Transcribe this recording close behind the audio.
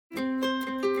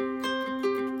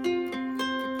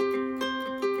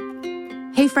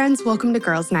Hey friends, welcome to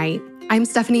Girls Night. I'm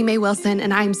Stephanie Mae Wilson,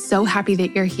 and I'm so happy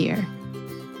that you're here.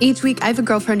 Each week, I have a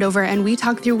girlfriend over and we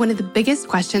talk through one of the biggest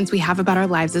questions we have about our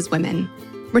lives as women.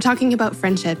 We're talking about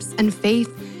friendships and faith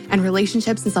and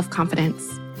relationships and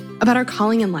self-confidence, about our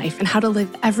calling in life and how to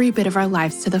live every bit of our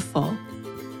lives to the full.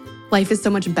 Life is so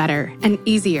much better and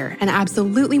easier and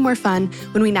absolutely more fun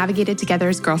when we navigate it together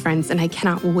as girlfriends, and I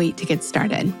cannot wait to get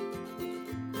started.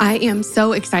 I am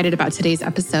so excited about today's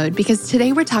episode because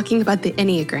today we're talking about the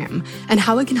Enneagram and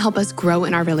how it can help us grow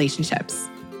in our relationships.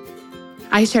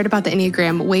 I shared about the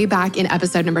Enneagram way back in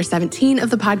episode number 17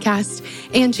 of the podcast,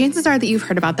 and chances are that you've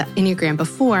heard about the Enneagram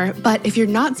before, but if you're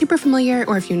not super familiar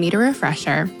or if you need a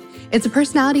refresher, it's a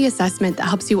personality assessment that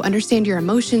helps you understand your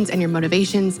emotions and your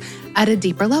motivations at a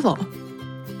deeper level.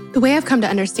 The way I've come to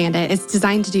understand it, it's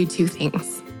designed to do two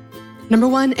things. Number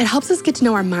one, it helps us get to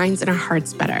know our minds and our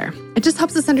hearts better. It just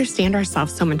helps us understand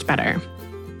ourselves so much better.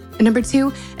 And number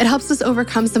two, it helps us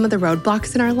overcome some of the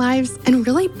roadblocks in our lives and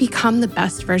really become the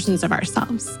best versions of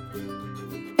ourselves.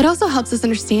 It also helps us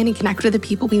understand and connect with the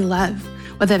people we love,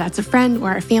 whether that's a friend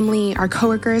or our family, our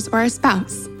coworkers, or our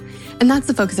spouse. And that's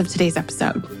the focus of today's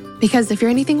episode. Because if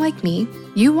you're anything like me,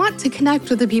 you want to connect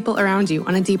with the people around you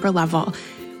on a deeper level,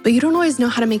 but you don't always know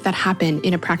how to make that happen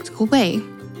in a practical way.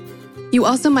 You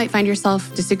also might find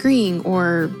yourself disagreeing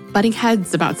or butting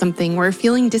heads about something or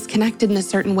feeling disconnected in a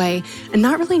certain way and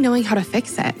not really knowing how to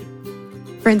fix it.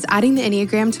 Friends, adding the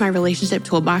Enneagram to my relationship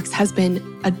toolbox has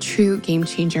been a true game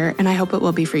changer, and I hope it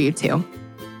will be for you too.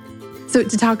 So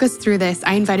to talk us through this,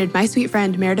 I invited my sweet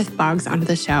friend Meredith Boggs onto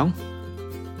the show.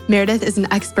 Meredith is an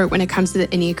expert when it comes to the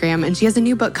Enneagram, and she has a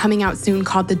new book coming out soon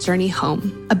called The Journey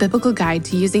Home, a biblical guide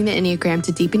to using the Enneagram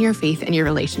to deepen your faith and your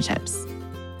relationships.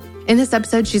 In this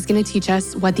episode, she's going to teach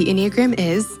us what the Enneagram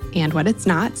is and what it's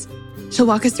not. She'll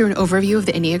walk us through an overview of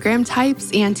the Enneagram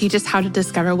types and teach us how to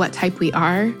discover what type we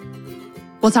are.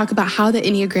 We'll talk about how the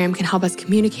Enneagram can help us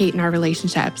communicate in our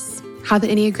relationships, how the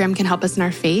Enneagram can help us in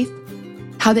our faith,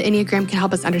 how the Enneagram can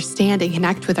help us understand and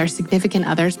connect with our significant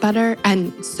others better,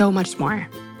 and so much more.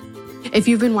 If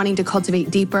you've been wanting to cultivate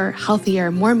deeper,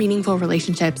 healthier, more meaningful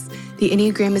relationships, the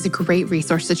Enneagram is a great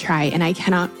resource to try, and I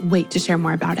cannot wait to share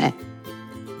more about it.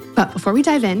 But before we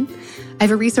dive in, I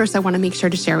have a resource I want to make sure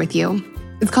to share with you.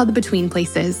 It's called The Between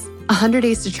Places, 100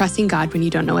 Days to Trusting God When You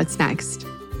Don't Know What's Next.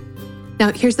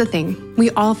 Now, here's the thing. We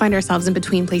all find ourselves in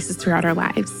between places throughout our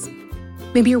lives.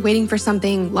 Maybe you're waiting for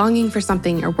something, longing for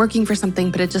something, or working for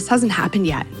something, but it just hasn't happened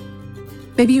yet.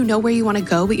 Maybe you know where you want to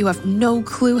go, but you have no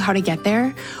clue how to get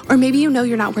there. Or maybe you know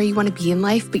you're not where you want to be in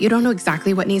life, but you don't know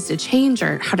exactly what needs to change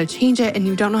or how to change it, and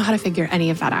you don't know how to figure any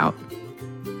of that out.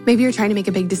 Maybe you're trying to make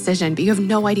a big decision, but you have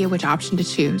no idea which option to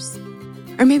choose.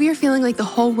 Or maybe you're feeling like the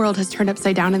whole world has turned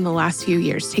upside down in the last few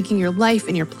years, taking your life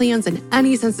and your plans and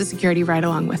any sense of security right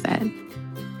along with it.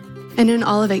 And in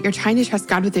all of it, you're trying to trust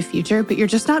God with the future, but you're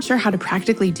just not sure how to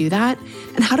practically do that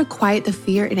and how to quiet the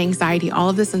fear and anxiety all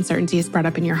of this uncertainty has brought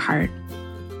up in your heart.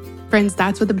 Friends,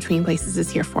 that's what the Between Places is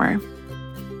here for.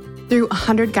 Through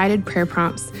 100 guided prayer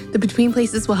prompts, the Between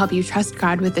Places will help you trust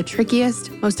God with the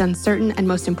trickiest, most uncertain, and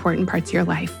most important parts of your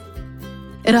life.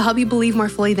 It'll help you believe more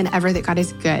fully than ever that God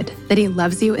is good, that He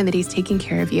loves you, and that He's taking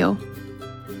care of you.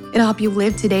 It'll help you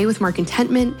live today with more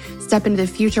contentment, step into the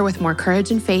future with more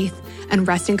courage and faith, and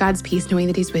rest in God's peace knowing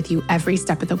that He's with you every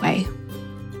step of the way.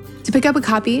 To pick up a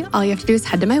copy, all you have to do is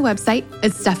head to my website.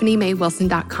 It's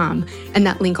stephaniemaywilson.com, and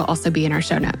that link will also be in our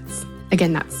show notes.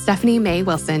 Again, that's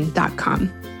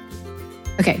stephaniemaywilson.com.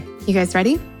 Okay, you guys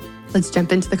ready? Let's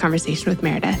jump into the conversation with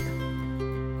Meredith.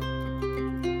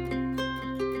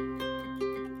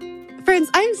 Friends,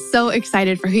 I'm so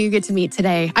excited for who you get to meet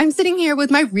today. I'm sitting here with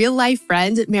my real life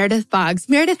friend, Meredith Boggs.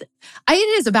 Meredith,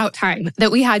 it is about time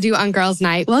that we had you on Girls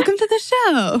Night. Welcome to the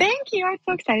show. Thank you. I'm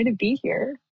so excited to be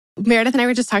here. Meredith and I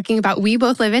were just talking about, we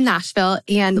both live in Nashville.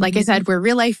 And like I said, we're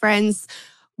real life friends.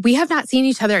 We have not seen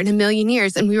each other in a million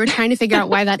years, and we were trying to figure out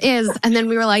why that is. And then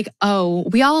we were like, oh,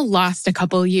 we all lost a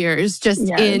couple years just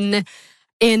in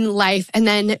life. And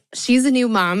then she's a new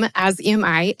mom, as am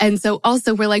I. And so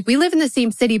also we're like, we live in the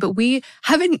same city, but we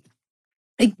haven't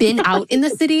been out in the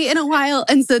city in a while.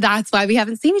 And so that's why we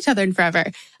haven't seen each other in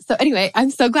forever. So anyway, I'm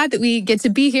so glad that we get to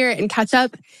be here and catch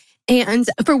up. And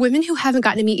for women who haven't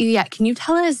gotten to meet you yet, can you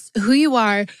tell us who you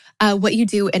are, what you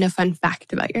do, and a fun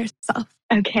fact about yourself?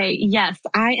 Okay. Yes,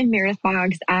 I am Meredith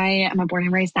Boggs. I am a born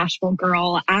and raised Nashville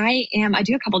girl. I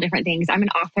do a couple different things. I'm an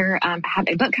author. I have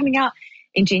a book coming out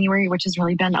in January, which has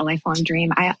really been a lifelong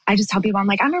dream. I just tell people,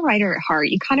 I'm a writer at heart.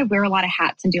 You kind of wear a lot of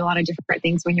hats and do a lot of different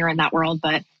things when you're in that world,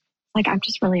 but I'm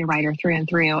just really a writer through and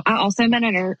through. I also am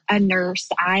a nurse.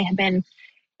 I have been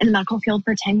in the medical field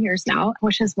for 10 years now,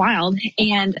 which is wild,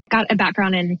 and got a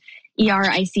background in ER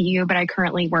ICU, but I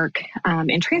currently work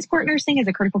in transport nursing as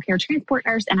a critical care transport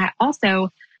nurse. And I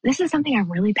also, this is something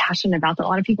I'm really passionate about that a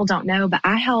lot of people don't know, but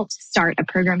I helped start a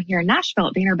program here in Nashville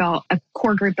at Vanderbilt, a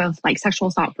core group of like sexual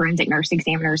assault forensic nurse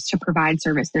examiners to provide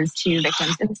services to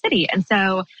victims in the city. And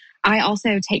so I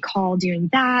also take call doing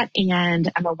that.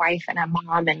 And I'm a wife and a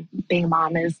mom, and being a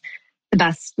mom is the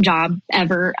best job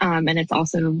ever. And it's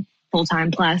also full-time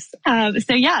plus. So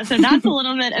that's a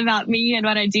little bit about me and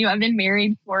what I do. I've been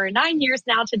married for 9 years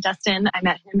now to Justin. I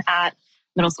met him at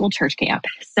middle school church camp.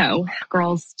 So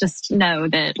girls just know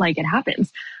that like it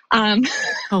happens. All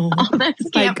those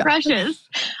camp crushes.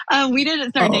 We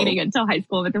didn't start dating until high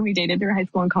school, but then we dated through high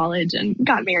school and college and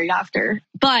got married after.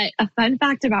 But a fun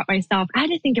fact about myself, I had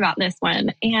to think about this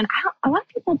one. And a lot of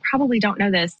people probably don't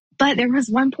know this, but there was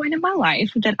one point in my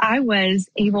life that I was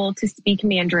able to speak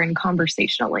Mandarin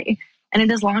conversationally. And it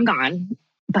is long gone,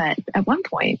 but at one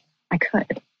point I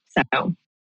could. So,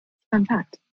 fun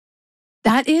fact.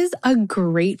 That is a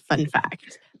great fun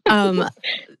fact.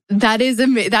 That is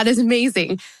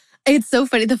amazing. It's so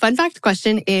funny. The fun fact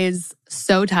question is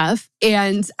so tough.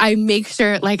 And I make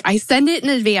sure, like, I send it in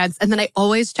advance. And then I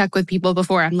always check with people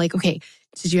before. I'm like, okay,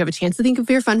 did you have a chance to think of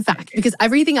your fun fact? Because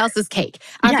everything else is cake.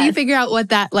 After you figure out what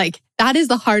that is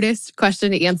the hardest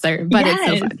question to answer, but it's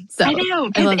so fun. So I know.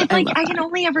 I can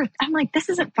only ever, I'm like, this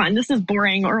isn't fun. This is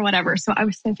boring or whatever. So I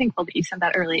was so thankful that you said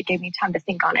that early. It gave me time to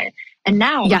think on it. And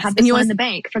now I have this one in the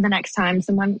bank for the next time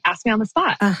someone asks me on the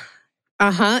spot.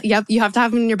 Yep. You have to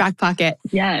have them in your back pocket.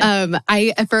 Yeah.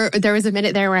 There was a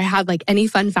minute there where I had like any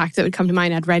fun fact that would come to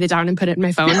mind, I'd write it down and put it in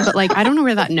my phone. But like, I don't know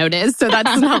where that note is. So that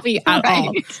doesn't help me at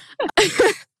all.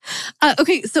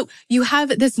 Okay. So you have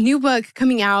this new book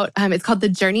coming out. It's called The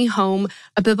Journey Home,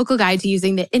 a biblical guide to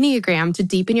using the Enneagram to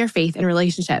deepen your faith and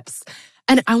relationships.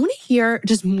 And I want to hear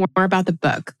just more about the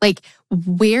book. Like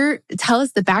tell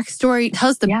us the backstory, tell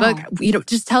us the book,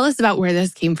 just tell us about where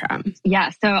this came from. Yeah.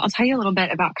 So I'll tell you a little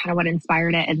bit about kind of what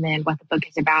inspired it and then what the book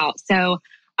is about. So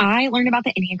I learned about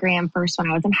the Enneagram first when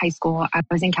I was in high school. I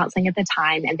was in counseling at the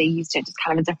time, and they used it just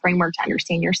kind of as a framework to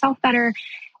understand yourself better.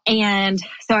 And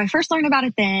so I first learned about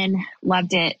it then,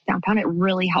 loved it. I found it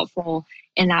really helpful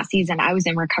in that season. I was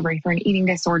in recovery for an eating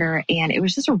disorder, and it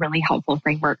was just a really helpful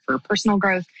framework for personal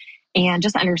growth and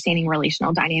just understanding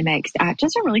relational dynamics at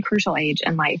just a really crucial age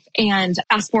in life. And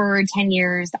fast forward 10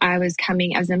 years, I was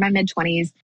in my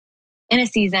mid-20s in a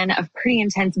season of pretty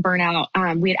intense burnout.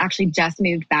 We had actually just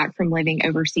moved back from living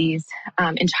overseas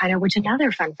in China, which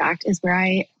another fun fact is where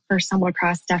I first stumbled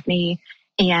across Stephanie.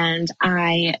 And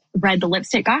I read the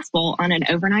Lipstick Gospel on an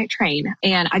overnight train.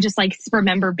 And I just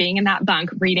remember being in that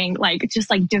bunk reading,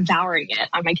 devouring it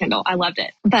on my Kindle. I loved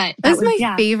it. But that was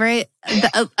my favorite.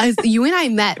 You and I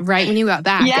met right when you got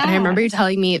back. Yeah. And I remember you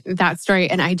telling me that story.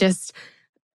 And it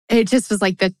just was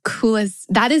like the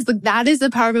coolest. That is the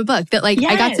power of a book that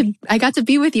I got to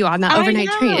be with you on that overnight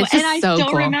train. It's just and I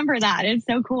still remember that. It's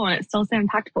so cool. And it's still so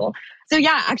impactful. So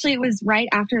yeah, actually it was right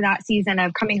after that season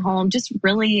of coming home, just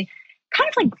really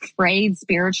kind of frayed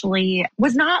spiritually,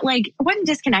 wasn't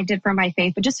disconnected from my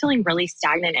faith, but just feeling really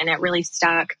stagnant and it really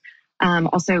stuck.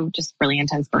 Also just really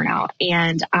intense burnout.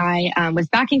 And I was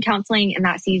back in counseling in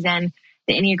that season.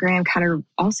 The Enneagram kind of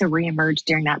also reemerged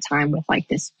during that time with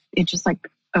this, it just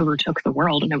overtook the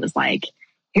world. And it was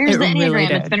here's the Enneagram.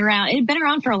 Really it's been around. It had been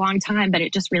around for a long time, but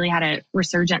it just really had a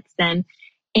resurgence then.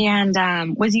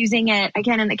 And was using it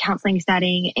again in the counseling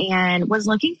setting and was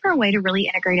looking for a way to really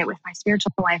integrate it with my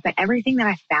spiritual life. But everything that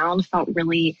I found felt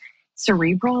really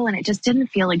cerebral and it just didn't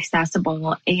feel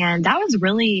accessible. And that was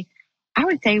really, I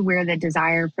would say, where the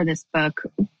desire for this book,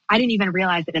 I didn't even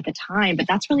realize it at the time, but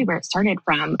that's really where it started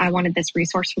from. I wanted this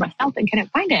resource for myself and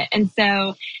couldn't find it. And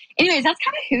so anyways, that's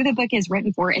kind of who the book is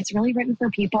written for. It's really written for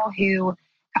people who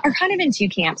are kind of in two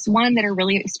camps. One, that are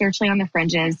really spiritually on the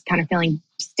fringes, kind of feeling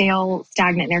stale,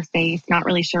 stagnant in their faith, not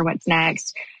really sure what's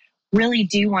next, really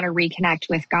do want to reconnect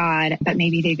with God, but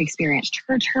maybe they've experienced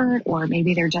church hurt, or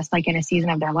maybe they're just in a season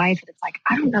of their life. It's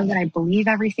I don't know that I believe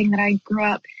everything that I grew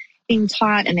up being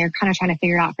taught, and they're kind of trying to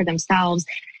figure it out for themselves.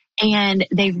 And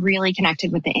they've really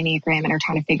connected with the Enneagram and are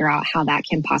trying to figure out how that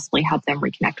can possibly help them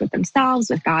reconnect with themselves,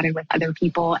 with God, and with other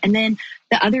people. And then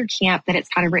the other camp that it's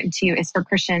kind of written to is for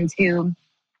Christians who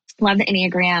love the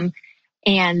Enneagram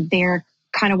and they're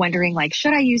kind of wondering,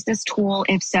 should I use this tool?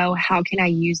 If so, how can I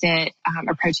use it,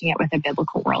 approaching it with a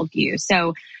biblical worldview?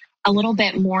 So a little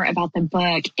bit more about the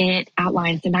book. It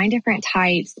outlines the 9 different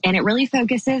types, and it really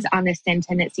focuses on the sin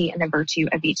tendency and the virtue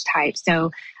of each type.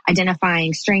 So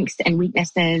identifying strengths and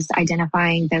weaknesses,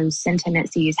 identifying those sin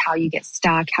tendencies, how you get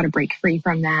stuck, how to break free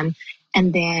from them,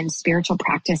 and then spiritual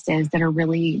practices that are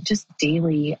really just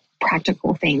daily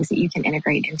practical things that you can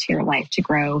integrate into your life to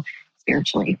grow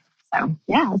spiritually. So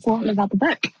yeah, that's a little bit about the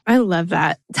book. I love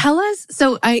that. Tell us,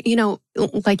 so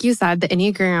like you said, the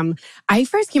Enneagram, I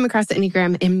first came across the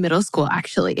Enneagram in middle school,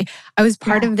 actually. I was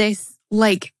part of this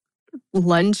like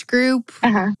lunch group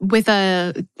with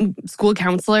a school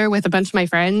counselor with a bunch of my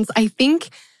friends.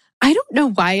 I don't know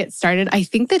why it started. I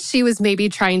think that she was maybe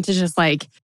trying to just like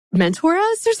mentor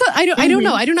us or something. I don't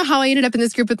know. I don't know how I ended up in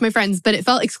this group with my friends, but it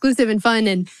felt exclusive and fun.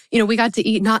 And, we got to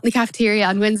eat not in the cafeteria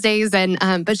on Wednesdays. And,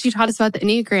 but she taught us about the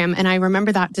Enneagram. And I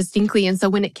remember that distinctly. And so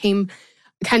when it came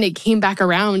back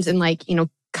around and like,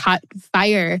 caught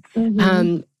fire,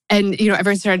 and,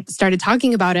 everyone started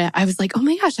talking about it, I was like, oh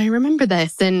my gosh, I remember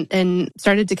this, and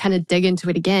started to kind of dig into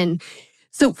it again.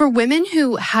 So for women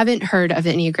who haven't heard of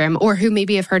the Enneagram, or who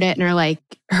maybe have heard of it and are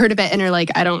like,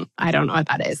 I don't know what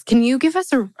that is. Can you give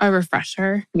us a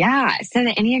refresher? Yeah. So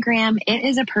the Enneagram, it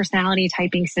is a personality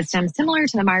typing system similar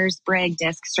to the Myers-Briggs,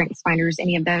 DISC, StrengthsFinders,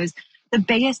 any of those. The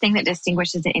biggest thing that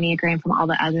distinguishes the Enneagram from all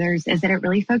the others is that it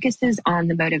really focuses on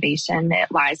the motivation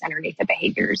that lies underneath the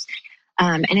behaviors.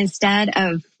 And instead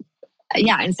of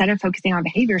focusing on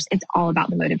behaviors, it's all about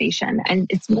the motivation. And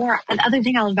it's more, the other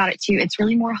thing I love about it too, it's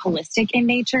really more holistic in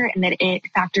nature, and that it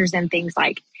factors in things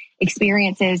like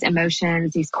experiences,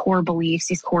 emotions, these core beliefs,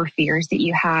 these core fears that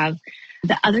you have.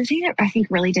 The other thing that I think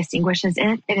really distinguishes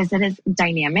it is that it's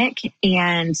dynamic.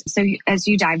 And so as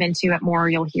you dive into it more,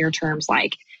 you'll hear terms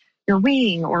like your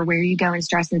wing, or where you go in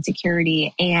stress and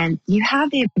security. And you have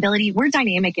the ability, we're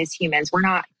dynamic as humans. We're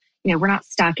not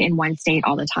stuck in one state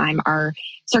all the time. Our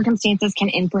circumstances can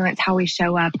influence how we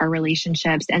show up, our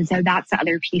relationships. And so that's the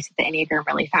other piece that the Enneagram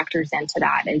really factors into,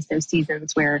 that is those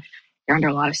seasons where you're under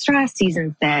a lot of stress,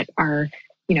 seasons that are,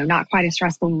 not quite as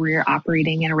stressful, where you're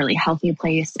operating in a really healthy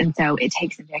place. And so it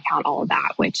takes into account all of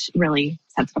that, which really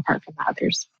sets it apart from the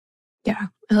others. Yeah,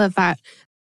 I love that.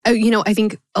 I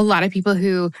think a lot of people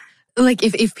who, like,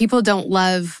 if people don't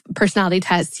love personality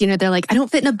tests, they're like, I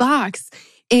don't fit in a box.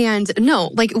 And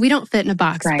no, like, we don't fit in a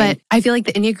box, right. But I feel like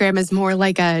the Enneagram is more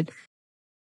like a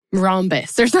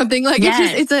rhombus or something. Like,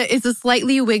 it's a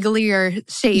slightly wigglier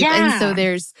shape. Yeah. And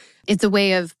so it's a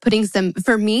way of putting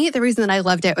for me, the reason that I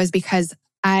loved it was because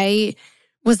I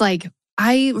was like,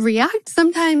 I react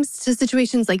sometimes to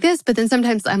situations like this, but then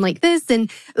sometimes I'm like this. And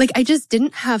like, I just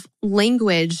didn't have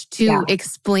language to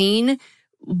explain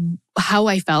how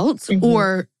I felt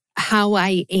or how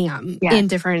I am in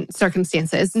different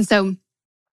circumstances. And so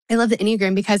I love the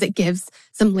Enneagram because it gives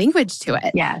some language to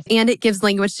it. Yes. And it gives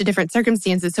language to different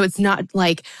circumstances. So it's not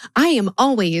like, I am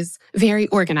always very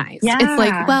organized. Yeah. It's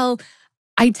like, well,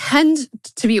 I tend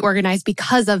to be organized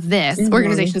because of this.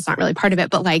 Organization is not really part of it,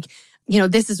 but like,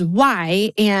 this is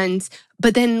why.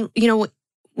 But then,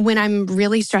 when I'm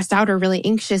really stressed out or really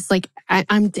anxious, like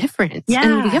I'm different. Yeah.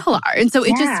 And we all are. And so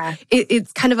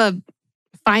it's kind of a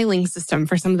filing system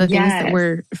for some of the things that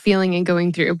we're feeling and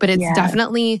going through, but it's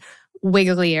definitely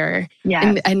wigglier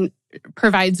and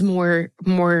provides more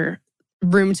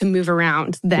room to move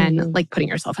around than like putting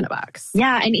yourself in a box.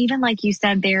 Yeah. And even like you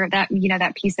said there, that,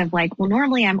 that piece of like, well,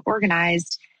 normally I'm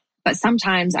organized, but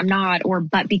sometimes I'm not,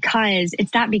 but because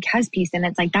it's that because piece. And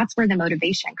it's like, that's where the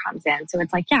motivation comes in. So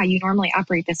it's like, yeah, you normally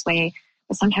operate this way,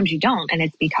 but sometimes you don't. And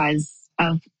it's because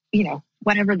of,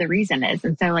 whatever the reason is.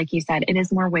 And so like you said, it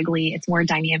is more wiggly. It's more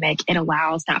dynamic. It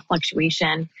allows that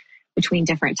fluctuation between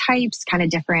different types, kind of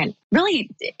different, really,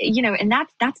 and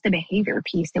that's the behavior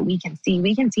piece that we can see.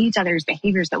 We can see each other's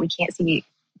behaviors, but we can't see,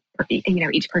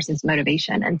 each person's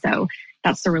motivation. And so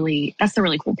that's the really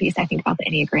cool piece, I think, about the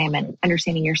Enneagram, and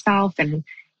understanding yourself and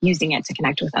using it to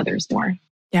connect with others more.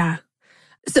 Yeah.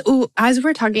 So as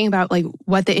we're talking about like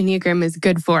what the Enneagram is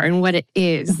good for and what it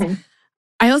is,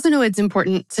 I also know it's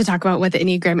important to talk about what the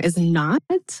Enneagram is not.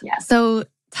 Yeah. So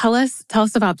tell us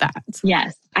about that.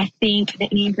 Yes. I think the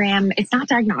Enneagram, it's not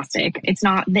diagnostic. It's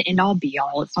not the end all be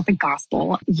all. It's not the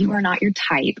gospel. You are not your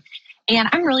type. And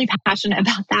I'm really passionate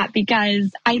about that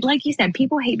because like you said,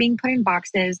 people hate being put in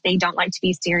boxes. They don't like to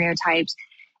be stereotyped.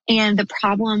 And the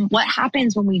problem, what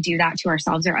happens when we do that to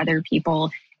ourselves or other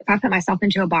people, if I put myself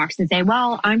into a box and say,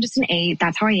 well, I'm just an 8,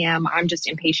 that's how I am, I'm just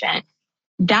impatient,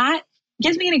 that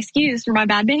gives me an excuse for my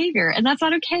bad behavior. And that's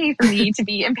not okay for me to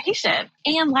be impatient.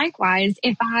 And likewise,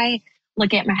 if I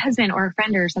look at my husband or a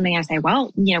friend or something, I say,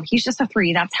 well, he's just a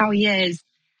 3. That's how he is.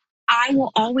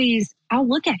 I'll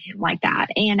look at him like that.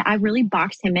 And I really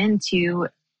box him into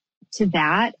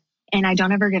that. And I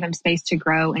don't ever give him space to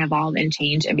grow and evolve and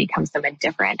change and become something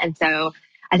different. And so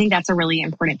I think that's a really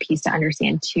important piece to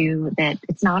understand too, that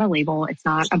it's not a label. It's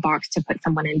not a box to put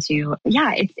someone into.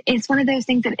 Yeah, it's one of those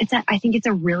things that I think it's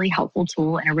a really helpful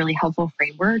tool and a really helpful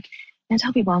framework I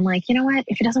tell people, I'm like, you know what?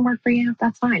 If it doesn't work for you,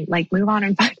 that's fine. Like, move on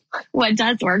and find what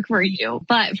does work for you.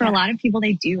 But for a lot of people,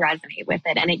 they do resonate with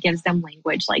it. And it gives them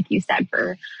language, like you said,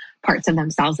 for parts of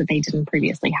themselves that they didn't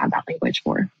previously have that language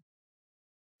for.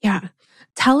 Yeah.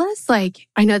 Tell us, like,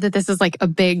 I know that this is like a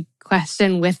big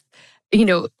question with,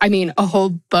 a whole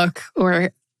book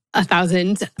or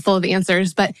 1,000 full of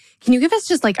answers, but can you give us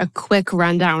just like a quick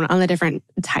rundown on the different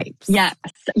types? Yes.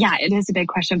 Yeah, it is a big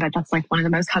question, but that's like one of the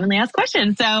most commonly asked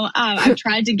questions. So I've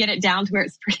tried to get it down to where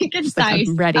it's pretty concise. Like,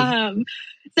 I'm ready.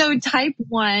 So type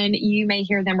 1, you may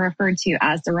hear them referred to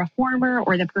as the reformer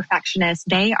or the perfectionist.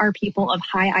 They are people of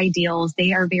high ideals.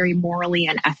 They are very morally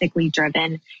and ethically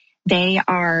driven. They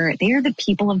are the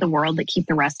people of the world that keep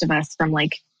the rest of us from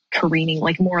like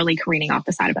morally careening off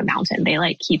the side of a mountain. They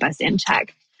like keep us in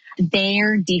check.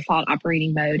 Their default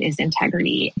operating mode is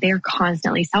integrity. They're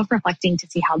constantly self-reflecting to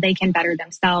see how they can better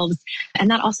themselves. And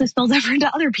that also spills over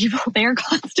into other people. They're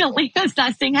constantly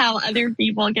assessing how other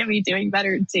people can be doing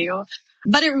better too.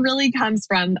 But it really comes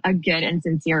from a good and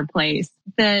sincere place.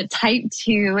 The type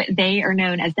 2, they are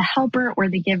known as the helper or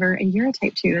the giver. And you're a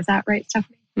type 2. Is that right,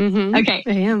 Stephanie? Mm-hmm. Okay.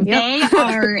 I am. Yep. They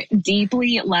are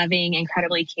deeply loving,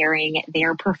 incredibly caring.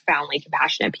 They're profoundly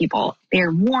compassionate people.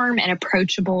 They're warm and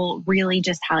approachable, really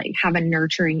just have a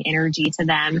nurturing energy to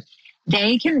them.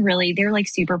 They're like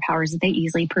superpowers that they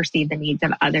easily perceive the needs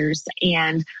of others.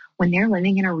 And when they're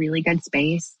living in a really good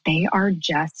space, they are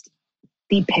just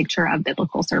the picture of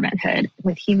biblical servanthood,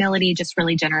 with humility, just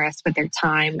really generous with their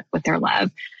time, with their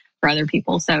love for other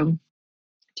people. So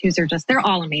 2s are they're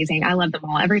all amazing. I love them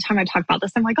all. Every time I talk about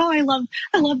this, I'm like, oh, I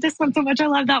love this one so much. I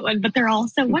love that one, but they're all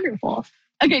so wonderful.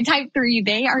 Okay, type 3,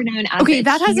 they are known as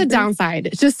that has a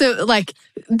downside. Just so like,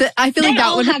 I feel like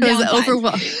that one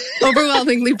was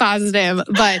overwhelmingly positive,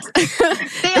 but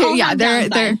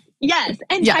they're yes.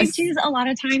 And type 2s, a lot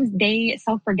of times they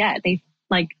self-forget. They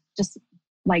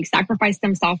sacrifice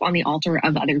themselves on the altar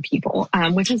of other people,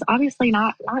 which is obviously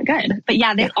not good. But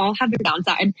yeah, they all have their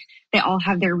downside. They all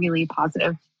have their really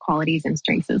positive qualities and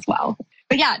strengths as well.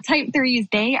 But yeah, type 3s,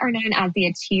 they are known as the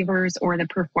achievers or the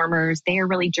performers. They are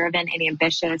really driven and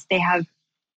ambitious. They have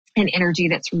an energy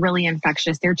that's really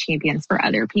infectious. They're champions for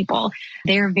other people.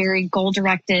 They're very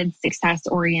goal-directed,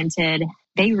 success-oriented.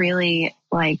 They really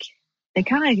they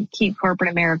kind of keep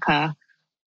corporate America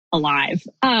alive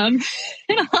in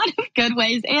a lot of good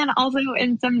ways and also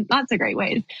in some not so great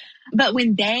ways. But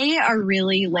when they are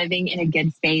really living in a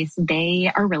good space,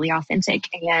 they are really authentic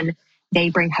and they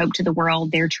bring hope to the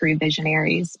world. They're true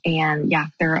visionaries. And yeah,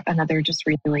 they're another just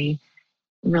really,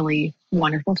 really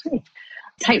wonderful type.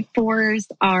 Type 4s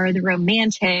are the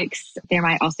romantics. They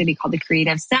might also be called the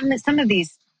creatives. Some of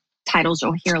these titles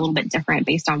you'll hear a little bit different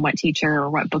based on what teacher or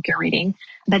what book you're reading,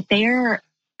 but they're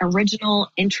original,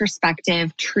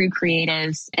 introspective, true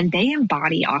creatives, and they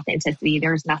embody authenticity.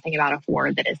 There's nothing about a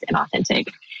 4 that is inauthentic.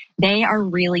 They are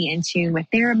really in tune with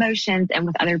their emotions and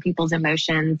with other people's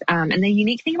emotions. And the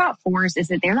unique thing about 4s is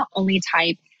that they're the only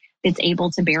type that's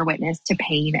able to bear witness to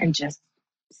pain and just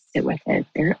sit with it.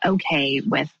 They're okay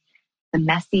with the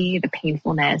messy, the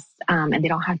painfulness, and they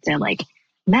don't have to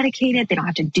medicate it. They don't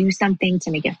have to do something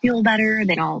to make it feel better.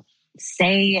 They don't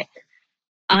say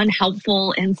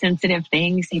unhelpful, insensitive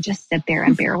things. They just sit there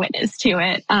and bear witness to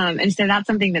it. And so that's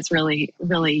something that's really,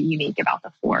 really unique about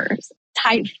the 4s.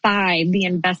 Type 5, the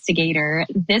investigator.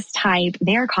 This type,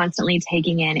 they are constantly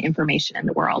taking in information in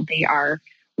the world. They are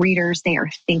readers. They are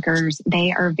thinkers.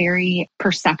 They are very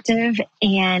perceptive,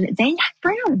 and they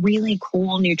bring a really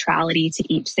cool neutrality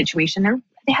to each situation.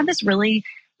 They have this really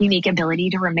unique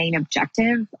ability to remain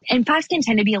objective. And 5s can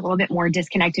tend to be a little bit more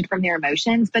disconnected from their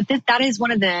emotions, but that is one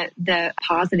of the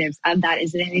positives of that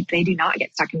is that they do not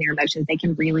get stuck in their emotions. They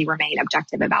can really remain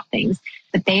objective about things.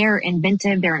 But they are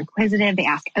inventive, they're inquisitive, they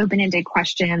ask open-ended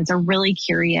questions, they're really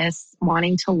curious,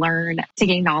 wanting to learn, to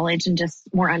gain knowledge and just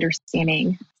more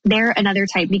understanding. They're another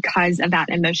type because of that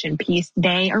emotion piece.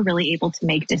 They are really able to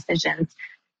make decisions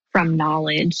from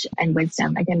knowledge and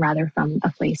wisdom, again, rather from a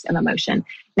place of emotion.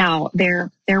 Now, their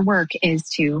work is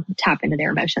to tap into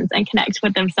their emotions and connect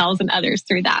with themselves and others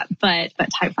through that. But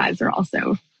type 5s are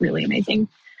also really amazing.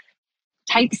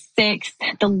 Type 6,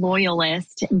 the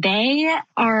loyalist, they're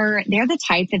the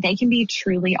type that they can be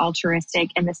truly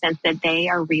altruistic in the sense that they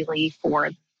are really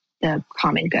for the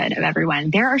common good of everyone.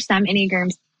 There are some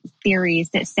Enneagram theories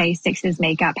that say 6s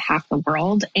make up half the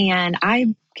world. And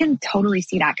I can totally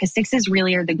see that because 6s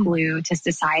really are the glue to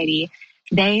society.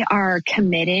 They are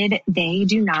committed. They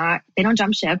don't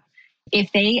jump ship. If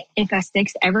a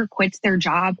 6 ever quits their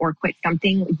job or quits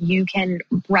something, you can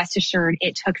rest assured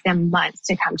it took them months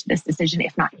to come to this decision,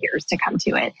 if not years to come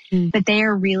to it. But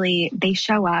they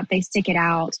show up, they stick it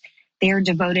out. They're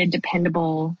devoted,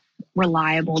 dependable,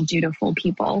 reliable, dutiful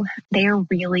people. They are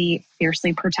really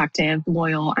fiercely protective,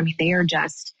 loyal. I mean, they are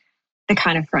just the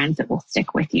kind of friends that will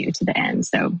stick with you to the end.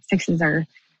 So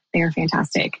they are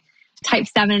fantastic. Type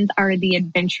 7s are the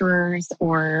adventurers,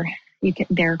 or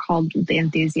they're called the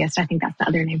enthusiasts. I think that's the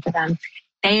other name for them.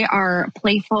 They are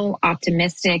playful,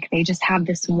 optimistic. They just have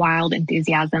this wild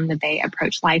enthusiasm that they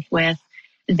approach life with.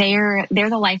 They're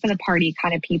the life of the party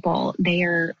kind of people. They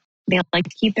like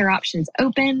to keep their options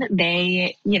open.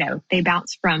 They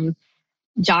bounce from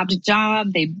job to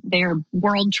job. They're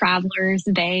world travelers.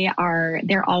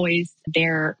 They're always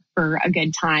there for a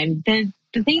good time.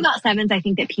 The thing about 7s I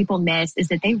think that people miss is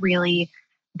that they really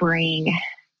bring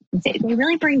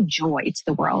joy to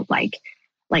the world. Like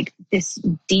this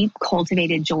deep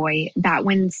cultivated joy that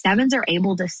when 7s are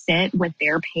able to sit with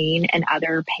their pain and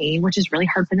other pain, which is really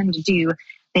hard for them to do,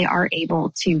 they are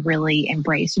able to really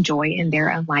embrace joy in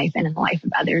their own life and in the life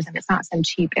of others. And it's not some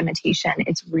cheap imitation.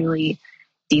 It's really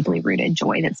deeply rooted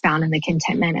joy that's found in the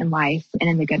contentment in life and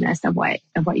in the goodness of what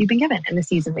you've been given in the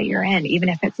season that you're in, even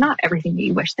if it's not everything that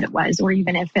you wish that it was, or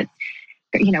even if it's,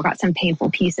 got some painful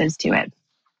pieces to it.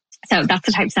 So that's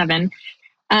the type 7.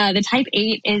 The type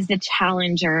 8 is the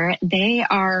challenger. They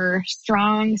are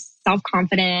strong,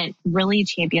 self-confident, really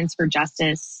champions for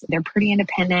justice. They're pretty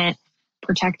independent,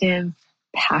 protective,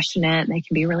 passionate. They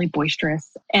can be really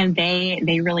boisterous. And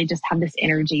they really just have this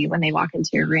energy when they walk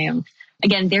into your room.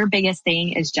 Again, their biggest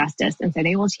thing is justice. And so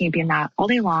they will champion that all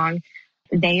day long.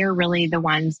 They are really the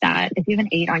ones that if you have an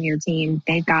 8 on your team,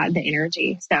 they've got the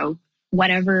energy. So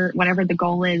whatever the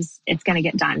goal is, it's going to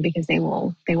get done because they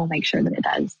will make sure that it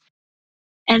does.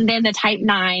 And then the type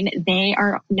 9, they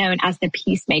are known as the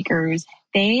peacemakers.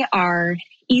 They are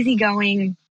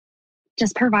easygoing,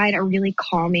 just provide a really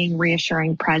calming,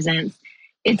 reassuring presence.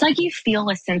 It's like you feel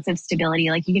a sense of stability,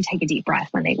 like you can take a deep breath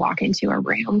when they walk into a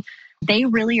room. They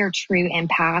really are true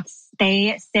empaths.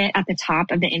 They sit at the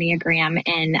top of the Enneagram,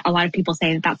 and a lot of people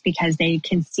say that that's because they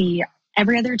can see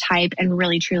every other type and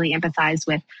really truly empathize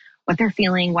with what they're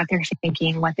feeling, what they're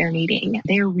thinking, what they're needing.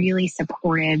 They're really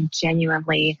supportive,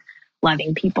 genuinely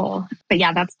loving people. But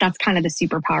yeah, that's kind of the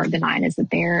superpower of the 9 is that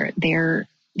they're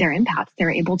empaths.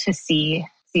 They're able to see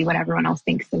what everyone else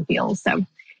thinks and feels. So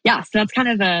yeah, so that's kind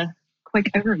of a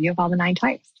quick overview of all the 9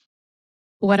 types.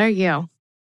 What are you?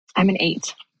 I'm an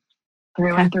 8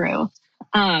 through and through.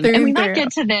 And we might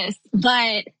get to this,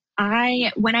 but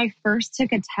when I first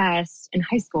took a test in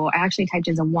high school, I actually typed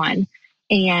as a 1.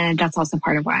 And that's also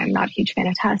part of why I'm not a huge fan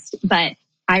of tests. But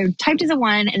I typed as a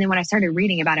 1. And then when I started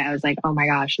reading about it, I was like, oh my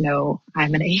gosh, no,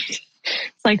 I'm an 8. It's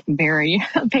like very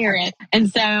apparent.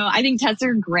 And so I think tests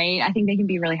are great. I think they can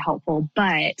be really helpful,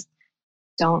 but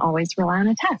don't always rely on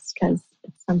a test because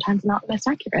it's sometimes not the most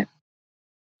accurate.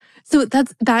 So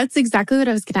that's exactly what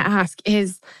I was going to ask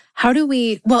is how do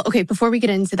we, before we get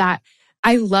into that,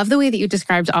 I love the way that you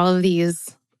described all of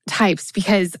these types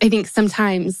because I think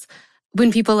sometimes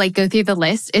when people go through the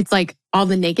list, it's like all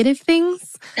the negative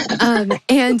things. But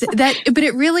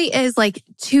it really is like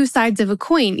 2 sides of a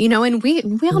coin, and we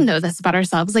all know this about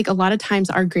ourselves. Like a lot of times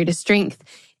our greatest strength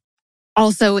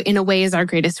also in a way is our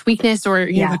greatest weakness or,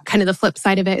 kind of the flip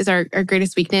side of it is our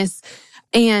greatest weakness.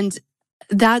 And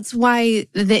that's why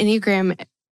the Enneagram,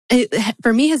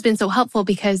 for me, has been so helpful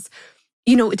because,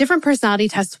 different personality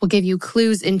tests will give you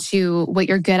clues into what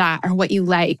you're good at or what you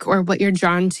like or what you're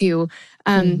drawn to.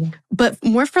 But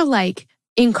more for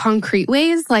in concrete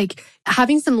ways, like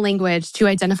having some language to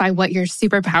identify what your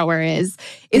superpower is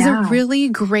a really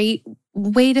great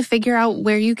way to figure out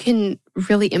where you can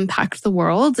really impact the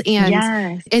world.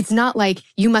 And it's not like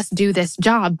you must do this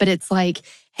job, but it's like,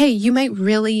 hey, you might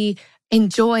really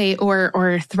enjoy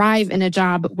or thrive in a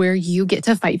job where you get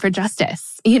to fight for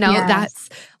justice. That's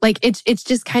like, it's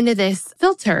just kind of this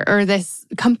filter or this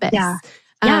compass.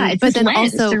 It's but then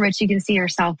also through which you can see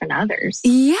yourself and others.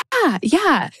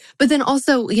 Yeah. But then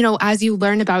also, as you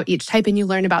learn about each type and you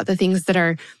learn about the things that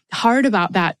are hard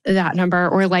about that number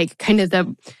or kind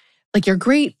of you're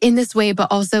great in this way, but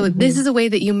also this is a way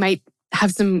that you might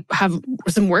have some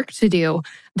work to do.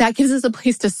 That gives us a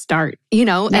place to start, and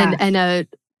a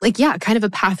kind of a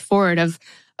path forward of,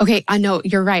 okay, I know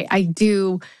you're right. I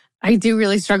do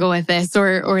really struggle with this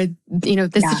or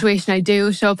this situation, I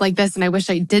do show up like this and I wish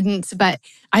I didn't, but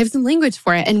I have some language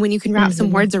for it. And when you can wrap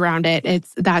some words around it,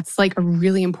 that's like a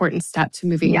really important step to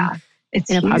moving it's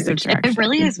in a huge. positive direction. It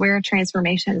really is where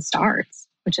transformation starts,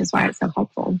 which is why it's so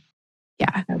helpful.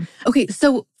 Yeah. Okay.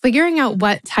 So figuring out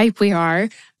what type we are,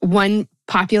 one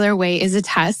popular way is a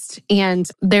test. And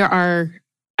there are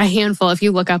a handful, if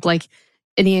you look up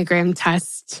Enneagram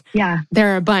test. Yeah.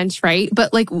 There are a bunch, right?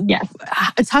 But like, yes.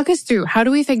 Talk us through, how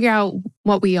do we figure out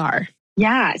what we are?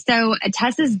 Yeah. So a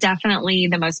test is definitely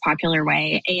the most popular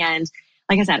way. And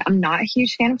like I said, I'm not a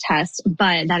huge fan of tests,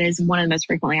 but that is one of the most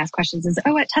frequently asked questions is,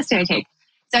 what test do I take?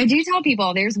 So I do tell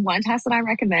people there's one test that I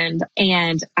recommend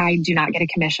and I do not get a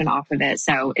commission off of it.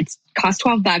 So it's cost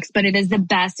 $12, but it is the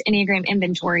best Enneagram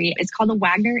inventory. It's called the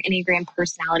Wagner Enneagram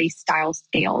Personality Style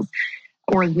Scales,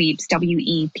 or WEPS,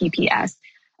 WEPPS,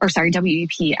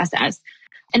 WEPSS.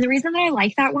 And the reason that I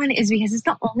like that one is because it's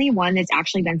the only one that's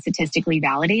actually been statistically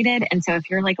validated. And so if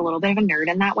you're like a little bit of a nerd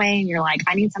in that way and you're like,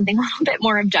 I need something a little bit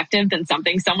more objective than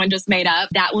something someone just made up,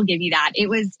 that will give you that.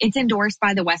 It's endorsed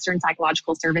by the Western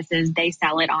Psychological Services. They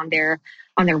sell it on their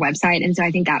website. And so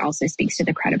I think that also speaks to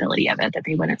the credibility of it, that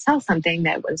they wouldn't sell something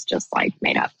that was just like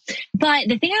made up. But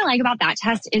the thing I like about that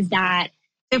test is that,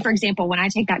 so for example, when I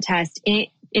take that test, it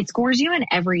scores you in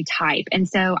every type. And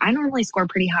so I normally score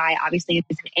pretty high. Obviously,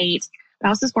 it's an 8. But I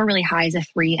also score really high as a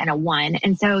 3 and a 1.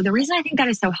 And so the reason I think that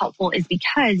is so helpful is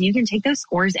because you can take those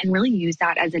scores and really use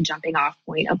that as a jumping off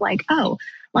point of like, oh,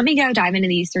 let me go dive into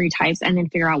these 3 types and then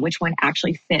figure out which one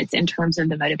actually fits in terms of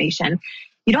the motivation.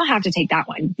 You don't have to take that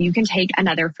one. You can take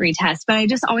another free test. But I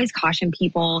just always caution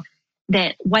people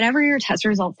that whatever your test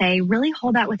results say, really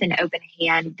hold that with an open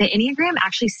hand. The Enneagram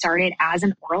actually started as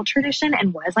an oral tradition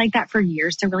and was like that for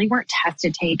years. So really weren't tests to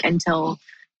take until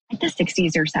the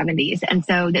 60s or 70s. And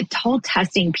so the whole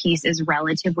testing piece is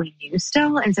relatively new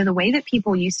still. And so the way that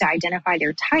people used to identify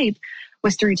their type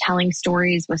was through telling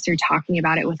stories, was through talking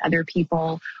about it with other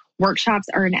people. Workshops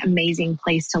are an amazing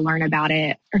place to learn about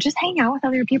it, or just hang out with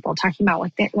other people, talking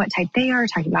about what type they are,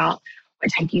 talking about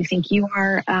what type you think you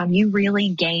are. You really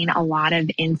gain a lot of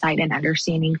insight and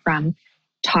understanding from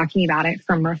talking about it,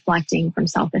 from reflecting, from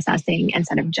self-assessing,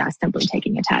 instead of just simply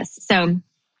taking a test. So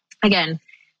again,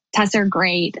 tests are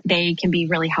great. They can be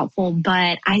really helpful,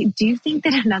 but I do think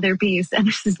that another piece, and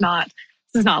this is not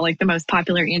like the most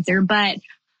popular answer, but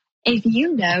if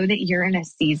you know that you're in a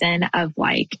season of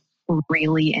like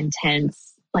really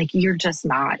intense, like you're just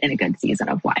not in a good season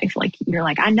of life, like you're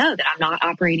like, I know that I'm not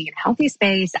operating in a healthy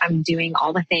space. I'm doing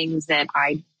all the things that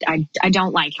I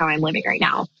don't like how I'm living right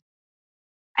now.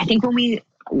 I think when we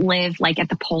live like at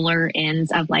the polar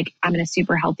ends of like, I'm in a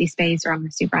super healthy space or I'm in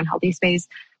a super unhealthy space,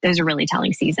 those are really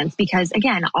telling seasons, because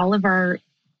again, all of our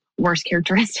worst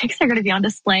characteristics are going to be on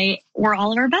display, or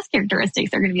all of our best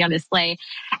characteristics are going to be on display.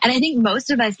 And I think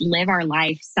most of us live our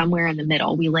life somewhere in the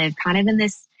middle. We live kind of in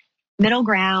this middle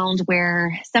ground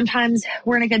where sometimes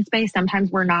we're in a good space, sometimes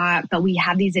we're not, but we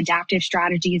have these adaptive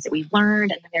strategies that we've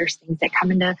learned. And then there's things that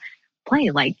come into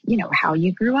play, like, how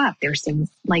you grew up. There's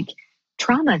things like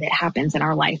trauma that happens in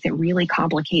our life that really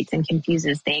complicates and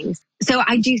confuses things. So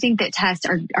I do think that tests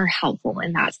are helpful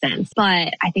in that sense.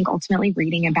 But I think ultimately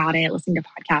reading about it, listening to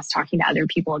podcasts, talking to other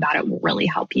people about it will really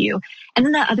help you. And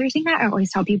then the other thing that I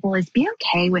always tell people is be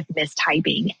okay with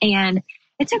mistyping. And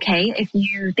it's okay if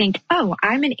you think, oh,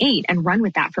 I'm an 8 and run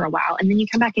with that for a while. And then you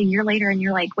come back a year later and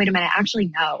you're like, wait a minute, actually,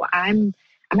 no, I'm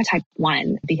a type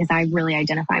 1 because I really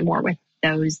identify more with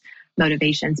those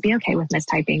motivations. Be okay with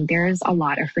mistyping. There's a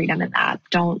lot of freedom in that.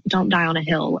 Don't die on a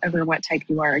hill over what type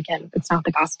you are. Again, it's not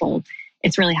the gospel.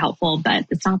 It's really helpful, but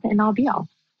it's not the end all be all.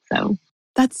 So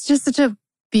that's just such a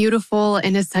beautiful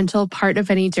and essential part of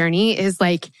any journey is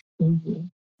like,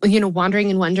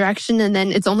 wandering in one direction. And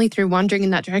then it's only through wandering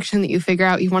in that direction that you figure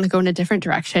out you want to go in a different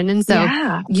direction. And so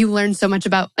you learn so much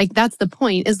about, like, that's the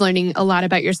point, is learning a lot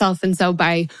about yourself. And so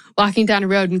by walking down a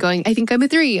road and going, I think I'm a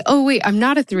 3. Oh, wait, I'm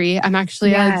not a 3. I'm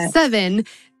actually a 7.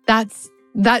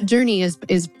 That journey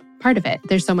is part of it.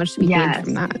 There's so much to be gained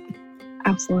from that.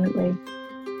 Absolutely.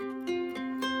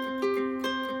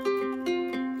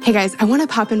 Hey guys, I want to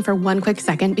pop in for one quick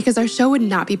second because our show would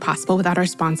not be possible without our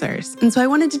sponsors. And so I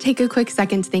wanted to take a quick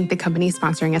second to thank the company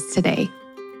sponsoring us today.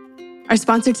 Our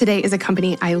sponsor today is a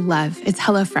company I love. It's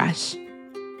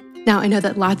HelloFresh. Now, I know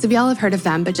that lots of y'all have heard of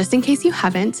them, but just in case you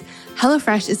haven't,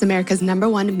 HelloFresh is America's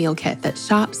 #1 meal kit that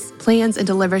shops, plans, and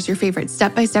delivers your favorite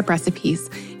step-by-step recipes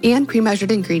and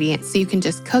pre-measured ingredients so you can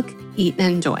just cook, eat,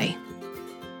 and enjoy.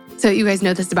 So you guys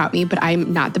know this about me, but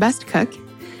I'm not the best cook.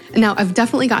 Now, I've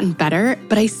definitely gotten better,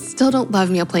 but I still don't love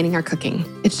meal planning or cooking.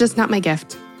 It's just not my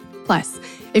gift. Plus,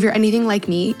 if you're anything like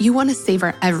me, you want to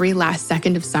savor every last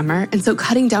second of summer, and so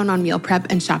cutting down on meal prep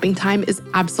and shopping time is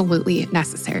absolutely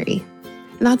necessary.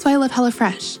 And that's why I love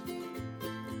HelloFresh.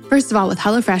 First of all, with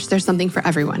HelloFresh, there's something for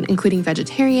everyone, including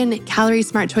vegetarian,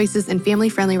 calorie-smart choices, and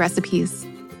family-friendly recipes.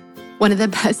 One of the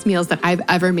best meals that I've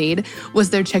ever made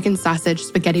was their chicken sausage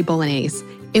spaghetti bolognese.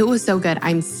 It was so good,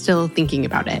 I'm still thinking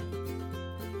about it.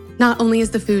 Not only is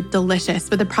the food delicious,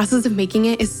 but the process of making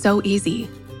it is so easy.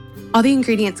 All the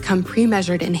ingredients come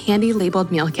pre-measured in handy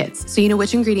labeled meal kits, so you know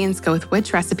which ingredients go with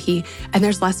which recipe and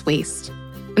there's less waste.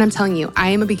 And I'm telling you, I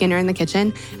am a beginner in the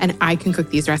kitchen and I can cook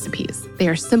these recipes. They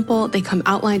are simple, they come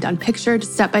outlined on pictured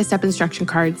step-by-step instruction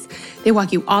cards. They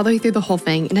walk you all the way through the whole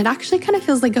thing, and it actually kind of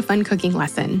feels like a fun cooking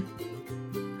lesson.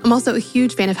 I'm also a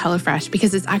huge fan of HelloFresh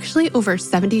because it's actually over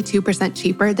 72%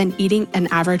 cheaper than eating an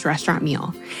average restaurant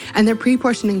meal. And their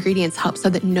pre-portioned ingredients help so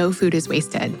that no food is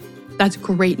wasted. That's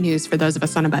great news for those of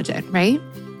us on a budget, right?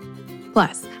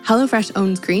 Plus, HelloFresh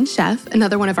owns Green Chef,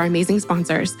 another one of our amazing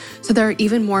sponsors, so there are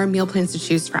even more meal plans to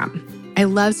choose from. I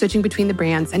love switching between the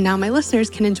brands, and now my listeners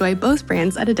can enjoy both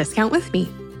brands at a discount with me.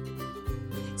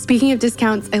 Speaking of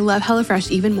discounts, I love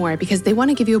HelloFresh even more because they want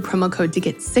to give you a promo code to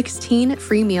get 16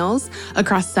 free meals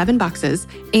across 7 boxes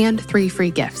and 3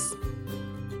 free gifts.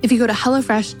 If you go to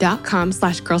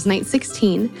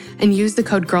hellofresh.com/girlsnight16 and use the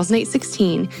code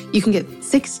girlsnight16, you can get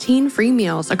 16 free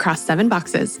meals across 7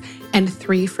 boxes and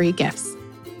 3 free gifts.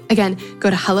 Again,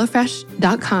 go to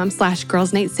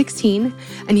hellofresh.com/girlsnight16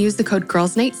 and use the code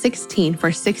girlsnight16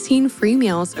 for 16 free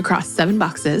meals across 7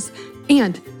 boxes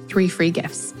and 3 free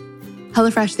gifts.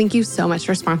 HelloFresh, thank you so much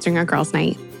for sponsoring our Girls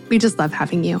Night. We just love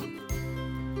having you.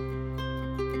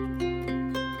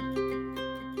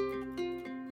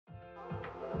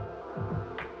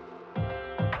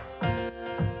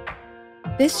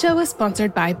 This show is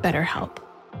sponsored by BetterHelp.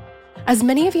 As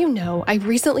many of you know, I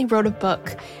recently wrote a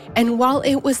book, and while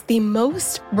it was the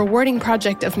most rewarding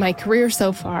project of my career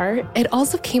so far, it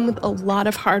also came with a lot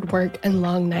of hard work and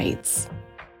long nights.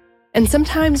 And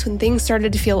sometimes when things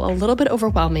started to feel a little bit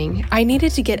overwhelming, I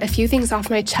needed to get a few things off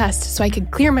my chest so I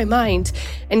could clear my mind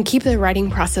and keep the writing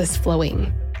process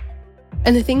flowing.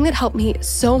 And the thing that helped me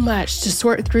so much to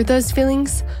sort through those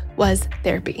feelings was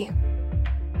therapy.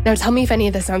 Now tell me if any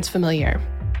of this sounds familiar.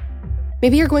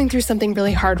 Maybe you're going through something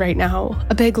really hard right now,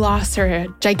 a big loss or a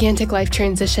gigantic life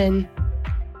transition.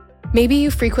 Maybe you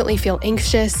frequently feel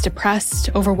anxious, depressed,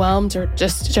 overwhelmed, or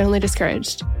just generally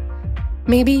discouraged.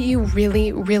 Maybe you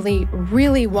really, really,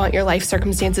 really want your life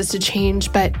circumstances to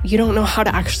change, but you don't know how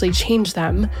to actually change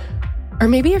them. Or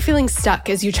maybe you're feeling stuck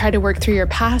as you try to work through your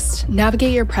past,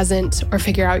 navigate your present, or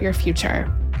figure out your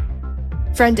future.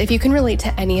 Friend, if you can relate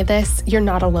to any of this, you're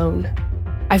not alone.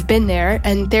 I've been there,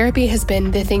 and therapy has been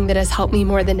the thing that has helped me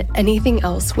more than anything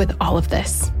else with all of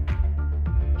this.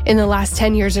 In the last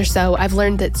 10 years or so, I've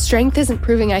learned that strength isn't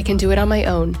proving I can do it on my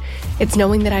own. It's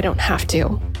knowing that I don't have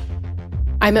to.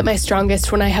 I'm at my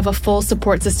strongest when I have a full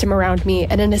support system around me,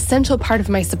 and an essential part of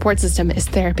my support system is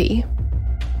therapy.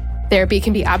 Therapy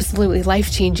can be absolutely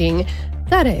life-changing.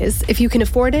 That is, if you can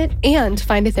afford it and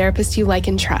find a therapist you like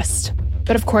and trust.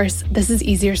 But of course, this is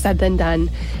easier said than done,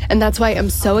 and that's why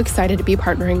I'm so excited to be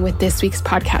partnering with this week's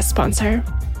podcast sponsor.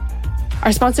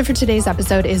 Our sponsor for today's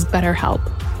episode is BetterHelp.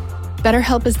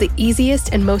 BetterHelp is the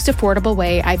easiest and most affordable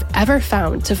way I've ever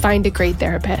found to find a great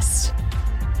therapist.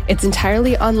 It's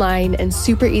entirely online and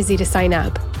super easy to sign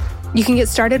up. You can get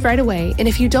started right away, and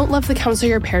if you don't love the counselor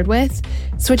you're paired with,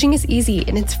 switching is easy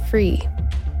and it's free.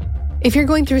 If you're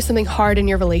going through something hard in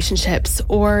your relationships,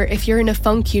 or if you're in a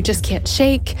funk you just can't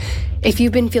shake, if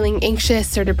you've been feeling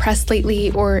anxious or depressed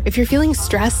lately, or if you're feeling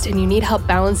stressed and you need help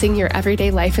balancing your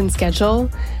everyday life and schedule,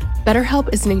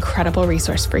 BetterHelp is an incredible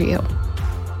resource for you.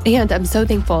 And I'm so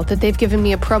thankful that they've given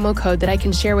me a promo code that I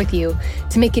can share with you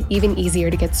to make it even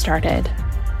easier to get started.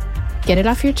 Get it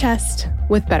off your chest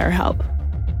with BetterHelp.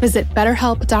 Visit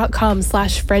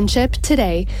betterhelp.com/friendship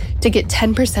today to get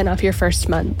 10% off your first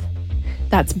month.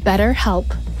 That's BetterHelp,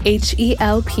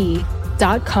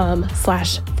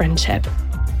 HELP.com/friendship.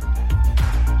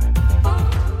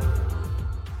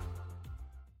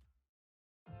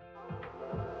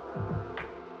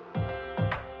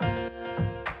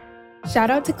 Shout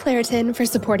out to Claritin for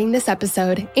supporting this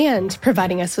episode and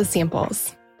providing us with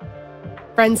samples.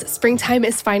 Friends, springtime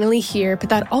is finally here, but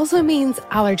that also means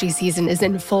allergy season is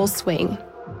in full swing.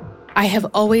 I have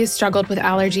always struggled with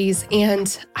allergies,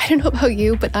 and I don't know about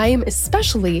you, but I am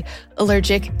especially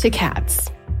allergic to cats.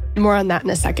 More on that in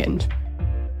a second.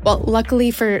 Well,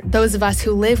 luckily for those of us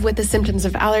who live with the symptoms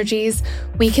of allergies,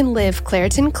 we can live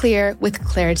Claritin Clear with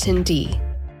Claritin D.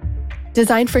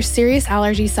 Designed for serious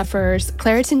allergy sufferers,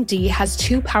 Claritin D has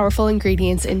 2 powerful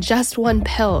ingredients in just one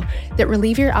pill that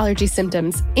relieve your allergy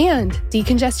symptoms and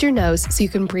decongest your nose so you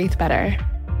can breathe better.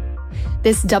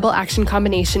 This double action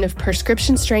combination of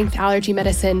prescription strength allergy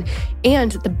medicine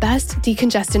and the best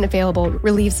decongestant available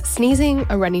relieves sneezing,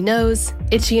 a runny nose,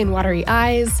 itchy and watery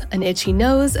eyes, an itchy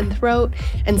nose and throat,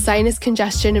 and sinus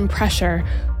congestion and pressure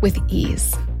with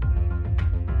ease.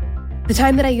 The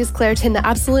time that I use Claritin the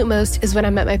absolute most is when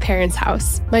I'm at my parents'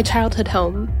 house, my childhood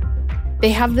home. They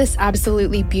have this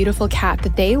absolutely beautiful cat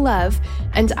that they love,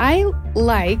 and I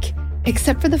like,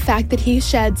 except for the fact that he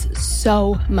sheds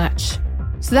so much.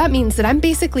 So that means that I'm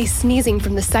basically sneezing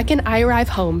from the second I arrive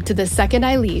home to the second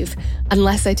I leave,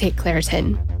 unless I take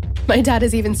Claritin. My dad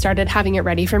has even started having it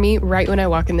ready for me right when I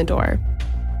walk in the door.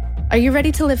 Are you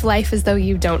ready to live life as though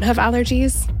you don't have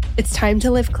allergies? It's time to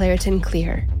live Claritin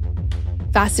Clear.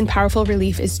 Fast and powerful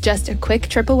relief is just a quick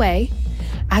trip away.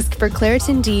 Ask for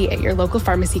Claritin D at your local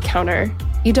pharmacy counter.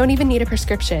 You don't even need a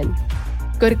prescription.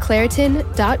 Go to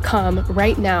Claritin.com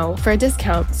right now for a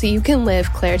discount so you can live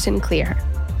Claritin Clear.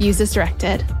 Use as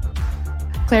directed.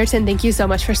 Claritin, thank you so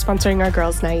much for sponsoring our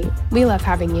girls' night. We love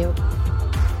having you.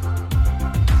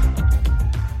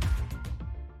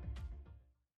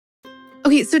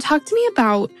 Okay, so talk to me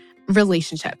about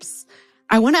relationships.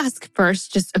 I want to ask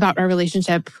first just about our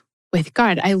relationship with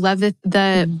God. I love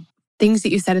the things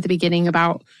that you said at the beginning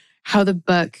about how the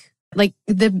book, like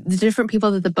the different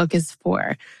people that the book is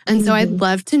for. And so I'd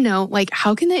love to know, like,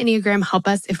 how can the Enneagram help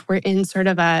us if we're in sort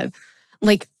of a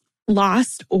like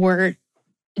lost or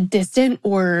distant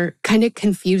or kind of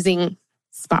confusing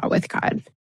spot with God?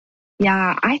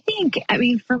 Yeah, I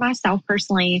mean, for myself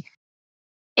personally,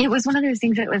 it was one of those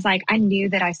things that was like, I knew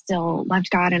that I still loved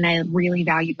God and I really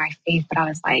valued my faith, but I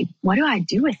was like, what do I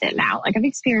do with it now? Like, I've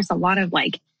experienced a lot of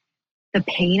like the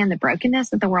pain and the brokenness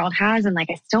that the world has. And like,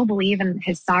 I still believe in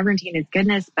his sovereignty and his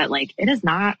goodness, but like, it is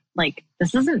not like,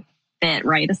 this isn't fit,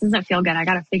 right? This doesn't feel good. I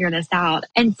got to figure this out.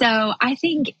 And so I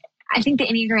think the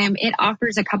Enneagram, it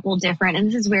offers a couple different, and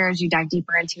this is where, as you dive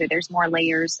deeper into it, there's more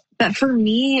layers. But for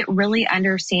me, really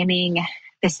understanding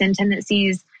the sin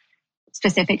tendencies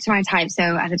specific to my type. So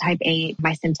as a type 8,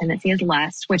 my sin tendency is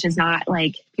lust, which is not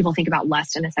like people think about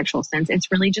lust in a sexual sense. It's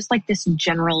really just like this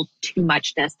general too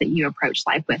muchness that you approach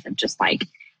life with, of just like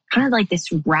kind of like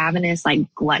this ravenous, like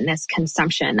gluttonous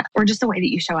consumption, or just the way that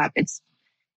you show up. It's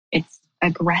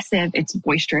aggressive, it's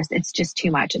boisterous, it's just too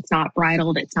much. It's not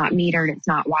bridled, it's not metered, it's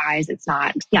not wise, it's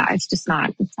not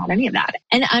any of that.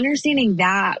 And understanding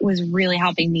that was really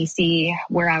helping me see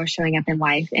where I was showing up in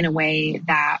life in a way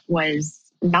that was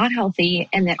not healthy,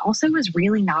 and that also was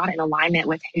really not in alignment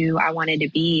with who I wanted to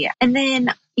be. And then,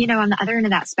 on the other end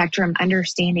of that spectrum,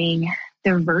 understanding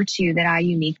the virtue that I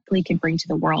uniquely could bring to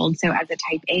the world. So as a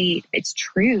type 8, it's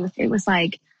truth. It was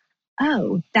like,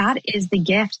 oh, that is the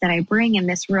gift that I bring, in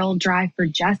this real drive for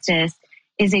justice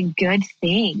is a good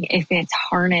thing if it's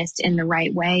harnessed in the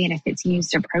right way and if it's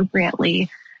used appropriately,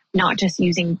 not just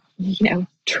using,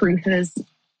 truth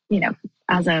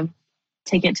as a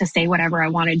ticket to say whatever I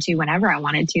wanted to, whenever I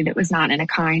wanted to, that was not in a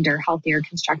kind or healthy or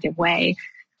constructive way.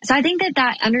 So I think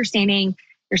that understanding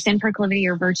your sin proclivity,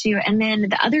 your virtue, and then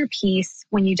the other piece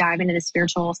when you dive into the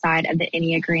spiritual side of the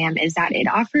Enneagram is that it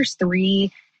offers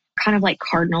 3 kind of like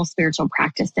cardinal spiritual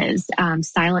practices,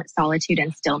 silence, solitude,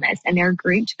 and stillness. And they're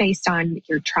grouped based on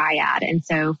your triad. And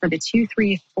so for the 2,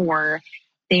 3, 4,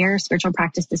 their spiritual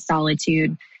practice is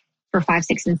solitude. For 5,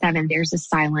 6, and 7, there's a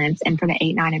silence. And for the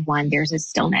 8, 9, and 1, there's a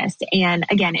stillness. And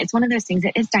again, it's one of those things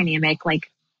that is dynamic.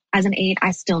 Like as an 8,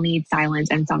 I still need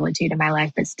silence and solitude in my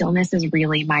life, but stillness is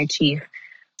really my chief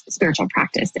spiritual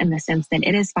practice, in the sense that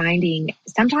it is finding,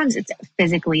 sometimes it's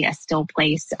physically a still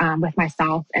place with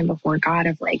myself and before God,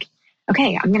 of like,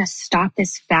 okay, I'm going to stop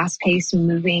this fast-paced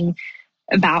moving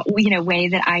about, way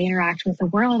that I interact with the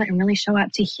world, and really show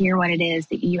up to hear what it is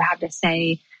that you have to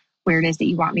say, where it is that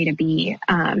you want me to be.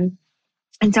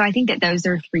 And so I think that those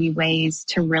are 3 ways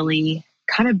to really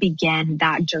kind of begin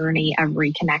that journey of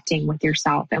reconnecting with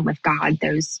yourself and with God,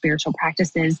 those spiritual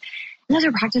practices. And those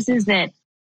are practices that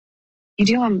you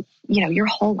do them, your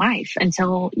whole life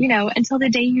until the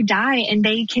day you die. And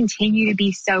they continue to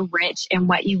be so rich in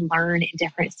what you learn in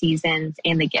different seasons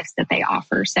and the gifts that they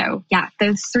offer. So yeah,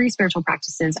 those 3 spiritual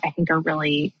practices I think are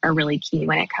really key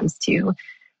when it comes to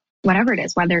whatever it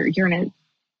is, whether you're in a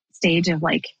stage of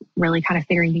like really kind of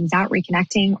figuring things out,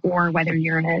 reconnecting, or whether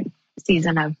you're in a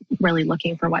season of really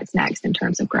looking for what's next in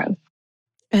terms of growth.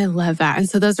 I love that. And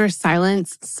so those are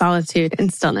silence, solitude,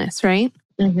 and stillness, right?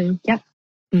 Mm-hmm. Yep.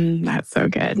 That's so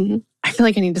good. I feel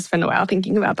like I need to spend a while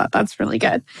thinking about that. That's really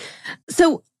good.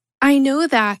 So I know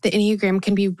that the Enneagram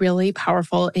can be really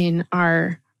powerful in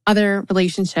our other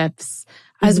relationships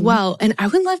as well. And I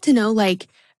would love to know,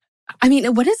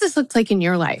 what does this look like in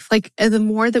your life? Like the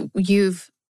more that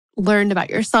you've learned about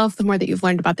yourself, the more that you've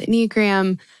learned about the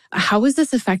Enneagram, how has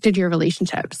this affected your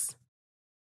relationships?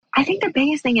 I think the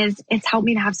biggest thing is it's helped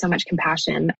me to have so much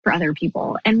compassion for other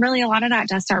people. And really a lot of that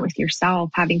does start with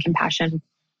yourself, having compassion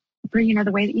for,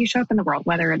 the way that you show up in the world,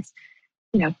 whether it's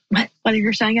whether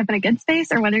you're showing up in a good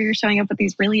space or whether you're showing up with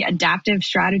these really adaptive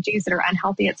strategies that are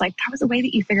unhealthy, it's like that was a way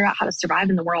that you figure out how to survive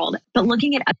in the world. But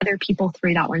looking at other people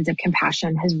through that lens of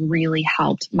compassion has really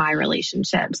helped my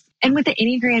relationships. And with the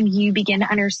Enneagram, you begin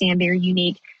to understand their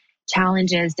unique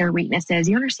challenges, their weaknesses.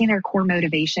 You understand their core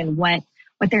motivation, what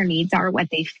their needs are, what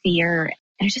they fear.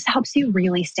 And it just helps you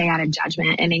really stay out of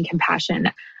judgment and in compassion.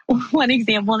 One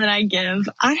example that I give,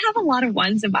 I have a lot of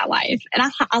ones in my life,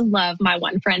 and I love my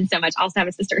one friend so much. I also have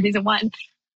a sister who's a one,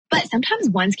 but sometimes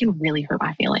ones can really hurt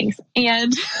my feelings.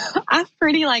 And I'm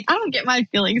pretty I don't get my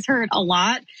feelings hurt a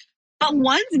lot, but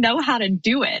ones know how to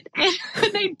do it. And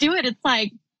when they do it, it's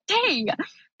like, dang,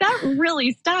 that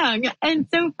really stung. And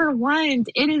so for ones,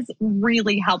 it has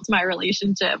really helped my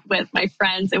relationship with my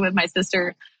friends and with my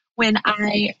sister when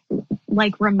I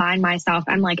remind myself,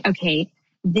 I'm like, okay,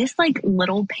 this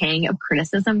little pang of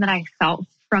criticism that I felt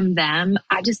from them,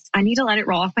 I need to let it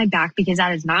roll off my back because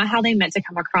that is not how they meant to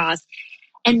come across.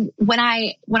 And when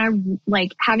I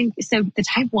the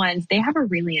type ones, they have a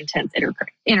really intense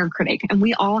inner critic, and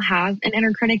we all have an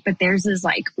inner critic, but theirs is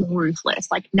ruthless,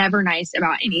 never nice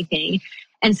about anything.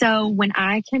 And so when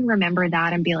I can remember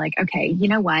that and be like, okay, you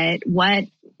know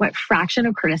what fraction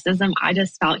of criticism I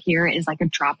just felt here is like a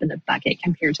drop in the bucket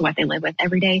compared to what they live with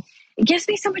every day. It gives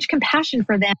me so much compassion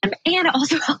for them. And it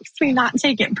also helps me not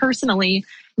take it personally,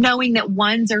 knowing that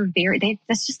ones are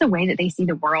that's just the way that they see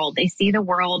the world. They see the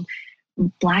world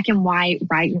black and white,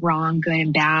 right and wrong, good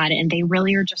and bad. And they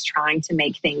really are just trying to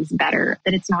make things better,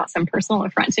 that it's not some personal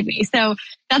affront to me. So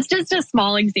that's just a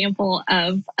small example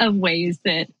of ways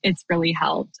that it's really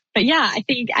helped. But yeah, I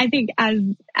think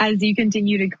as you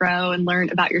continue to grow and learn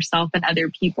about yourself and other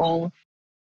people,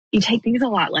 you take things a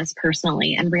lot less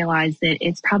personally and realize that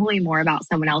it's probably more about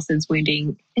someone else's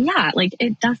wounding. And yeah,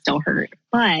 it does still hurt,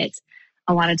 but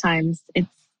a lot of times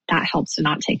that helps to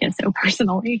not take it so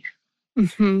personally.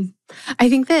 Mm-hmm. I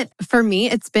think that for me,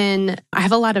 I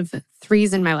have a lot of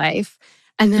 3s in my life.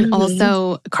 And then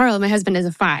also Carl, my husband, is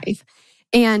a 5.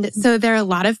 And so there are a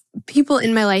lot of people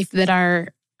in my life that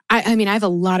are, I have a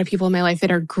lot of people in my life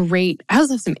that are great. I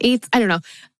also have some 8s. I don't know.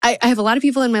 I have a lot of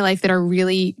people in my life that are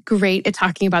really great at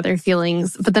talking about their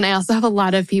feelings. But then I also have a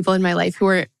lot of people in my life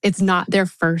who it's not their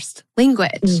first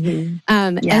language. Mm-hmm.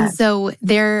 And so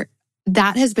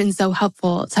that has been so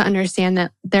helpful to understand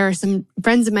that there are some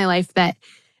friends in my life that,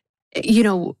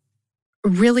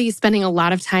 really spending a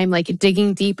lot of time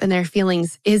digging deep in their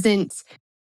feelings isn't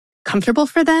comfortable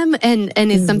for them and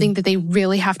is something that they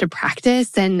really have to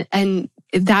practice. And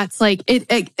that's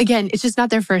again, it's just not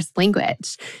their first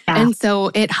language. Yeah. And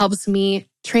so it helps me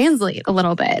translate a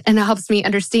little bit and it helps me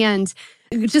understand,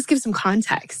 just give some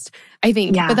context, I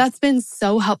think. Yeah. But that's been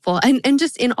so helpful. And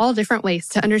just in all different ways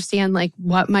to understand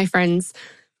what my friends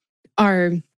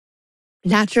are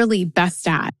naturally best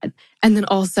at. And then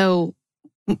also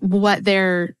what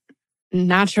they're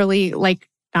naturally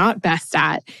not best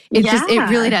at. It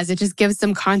really does. It just gives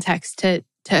some context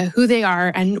to who they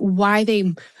are and why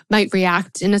they might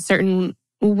react in a certain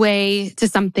way to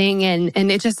something.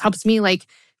 And it just helps me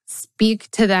speak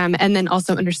to them and then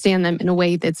also understand them in a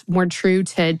way that's more true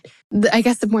to, I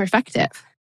guess, more effective.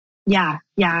 Yeah.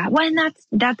 Yeah. Well, and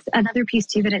that's another piece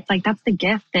too, that it's that's the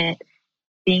gift that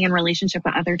being in relationship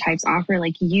with other types offer.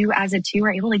 You as a 2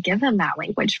 are able to give them that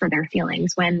language for their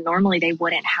feelings when normally they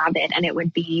wouldn't have it. And it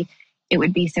would be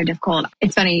so difficult.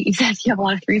 It's funny, you said you have a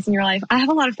lot of 3s in your life. I have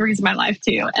a lot of 3s in my life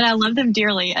too. And I love them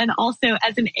dearly. And also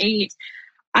as an 8,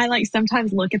 I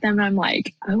sometimes look at them and I'm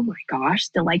like, oh my gosh,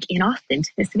 the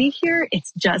inauthenticity here.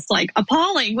 It's just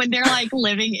appalling when they're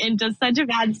living in just such a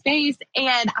bad space.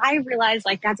 And I realize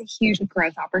that's a huge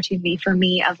growth opportunity for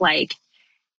me of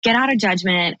get out of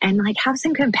judgment and have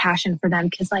some compassion for them.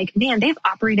 Cause man, they've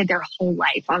operated their whole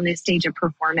life on this stage of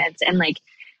performance. And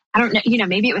I don't know,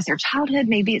 maybe it was their childhood.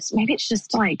 Maybe it's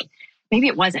just maybe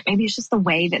it wasn't. Maybe it's just the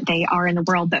way that they are in the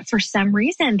world. But for some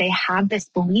reason, they have this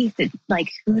belief that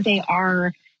who they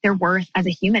are, their worth as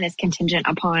a human is contingent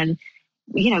upon,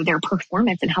 their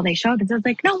performance and how they show up. And so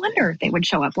it's no wonder they would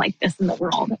show up like this in the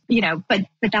world, but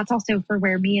that's also for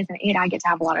where me as an 8, I get to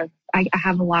have I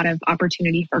have a lot of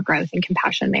opportunity for growth and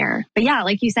compassion there. But yeah,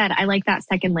 like you said, I like that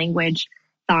second language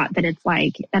thought that it's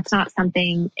that's not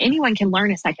something anyone can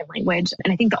learn a second language.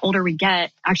 And I think the older we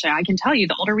get, actually, I can tell you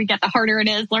the older we get, the harder it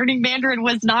is. Learning Mandarin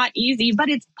was not easy, but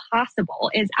it's possible.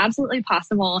 It's absolutely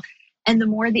possible. And the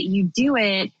more that you do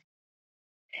it,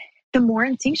 the more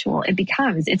instinctual it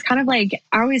becomes. It's kind of I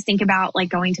always think about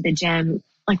going to the gym.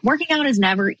 Working out is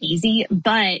never easy,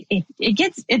 but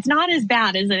it's not as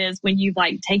bad as it is when you've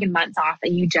taken months off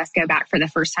and you just go back for the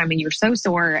first time and you're so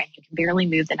sore and you can barely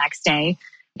move the next day.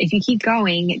 If you keep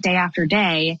going day after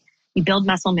day, you build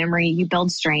muscle memory, you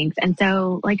build strength. And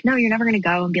so like, no, you're never going to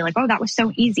go and be like, oh, that was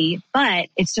so easy, but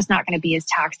it's just not going to be as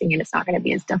taxing and it's not going to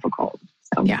be as difficult.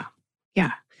 So Yeah.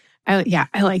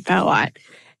 I like that a lot.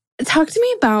 Talk to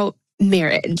me about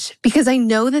marriage, because I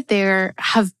know that there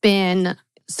have been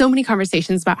so many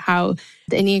conversations about how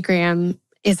the Enneagram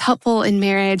is helpful in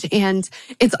marriage. And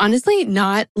it's honestly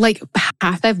not like a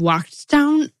path I've walked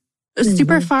down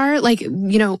super far. Like,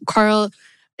 Carl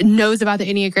knows about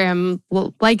the Enneagram,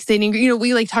 likes the Enneagram.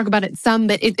 We like talk about it some,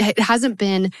 but it hasn't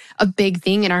been a big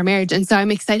thing in our marriage. And so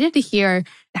I'm excited to hear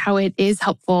how it is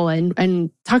helpful and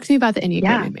talk to me about the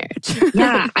Enneagram in marriage.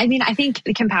 Yeah. I mean, I think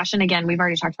the compassion, again, we've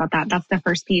already talked about that. That's the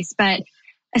first piece. But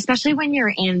especially when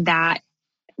you're in that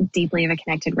deeply of a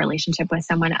connected relationship with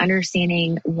someone,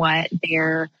 understanding what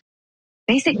their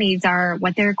basic needs are,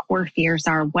 what their core fears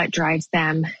are, what drives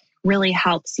them really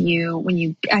helps you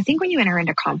I think when you enter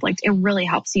into conflict, it really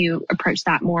helps you approach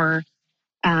that more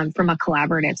from a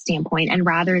collaborative standpoint. And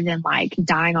rather than like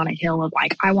dying on a hill of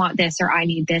like, I want this or I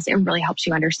need this, it really helps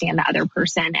you understand the other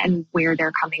person and where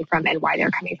they're coming from and why they're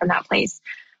coming from that place.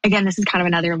 Again, this is kind of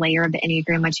another layer of the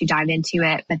Enneagram once you dive into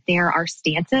it, but there are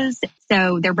stances.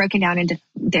 So they're broken down into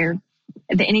the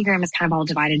Enneagram is kind of all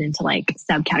divided into like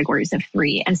subcategories of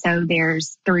 3. And so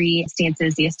there's 3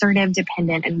 stances: the assertive,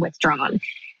 dependent, and withdrawn.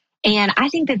 And I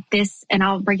think that this, and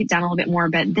I'll break it down a little bit more,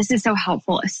 but this is so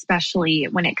helpful, especially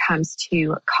when it comes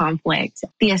to conflict.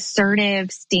 The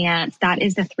assertive stance, that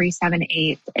is the 3, 7,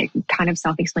 8, kind of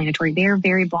self-explanatory. They're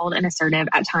very bold and assertive.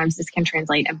 At times, this can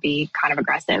translate and be kind of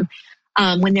aggressive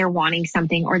when they're wanting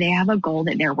something or they have a goal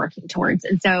that they're working towards.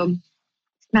 And so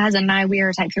my husband and I, we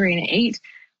are type 3 and 8.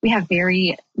 We have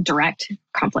very direct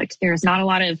conflict. There's not a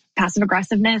lot of passive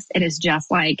aggressiveness. It is just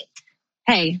like,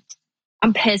 hey,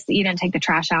 I'm pissed that you didn't take the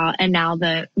trash out. And now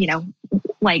today's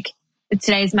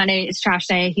Monday, it's trash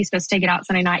day. He's supposed to take it out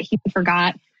Sunday night. He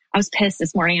forgot. I was pissed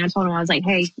this morning. I told him, I was like,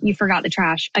 hey, you forgot the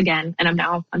trash again. And I'm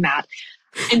mad.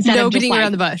 Instead of just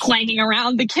around the bush, clanging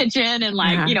around the kitchen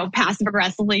and passive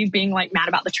aggressively being like mad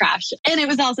about the trash. And it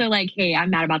was also like, hey,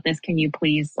 I'm mad about this. Can you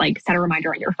please like set a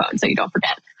reminder on your phone so you don't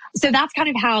forget? So that's kind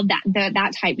of how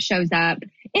that type shows up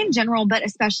in general, but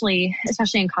especially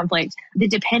in conflict. The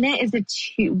dependent is the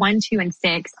 1, 2, and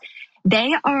 6.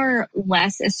 They are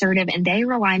less assertive and they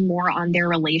rely more on their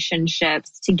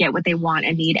relationships to get what they want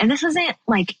and need. And this isn't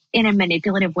like in a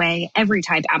manipulative way. Every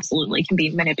type absolutely can be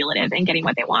manipulative in getting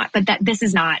what they want, but this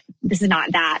is not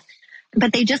that.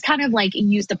 But they just kind of like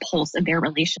use the pulse of their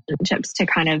relationships to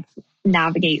kind of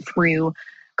navigate through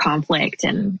conflict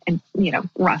and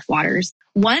rough waters.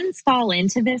 Ones fall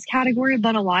into this category,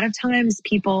 but a lot of times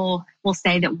people will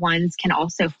say that ones can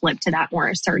also flip to that more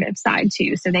assertive side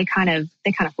too. So they kind of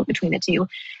flip between the two.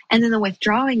 And then the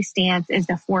withdrawing stance is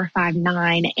the 4, 5,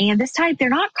 9. And this type, they're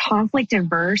not conflict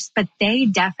averse, but they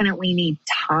definitely need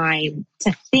time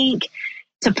to think,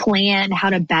 to plan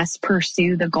how to best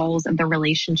pursue the goals of the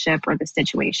relationship or the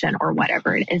situation or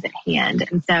whatever it is at hand.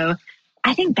 And so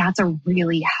I think that's a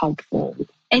really helpful.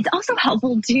 It's also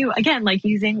helpful to, again, like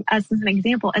using us as an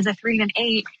example, as a 3 and an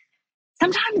 8,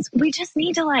 sometimes we just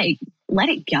need to like let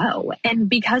it go. And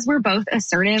because we're both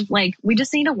assertive, like we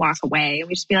just need to walk away.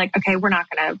 We just be like, okay, we're not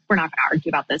gonna argue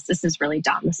about this. This is really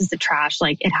dumb. This is the trash.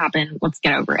 Like it happened. Let's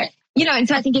get over it. And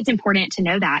so I think it's important to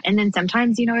know that. And then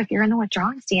sometimes, if you're in the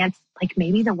withdrawing stance, like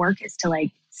maybe the work is to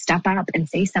like step up and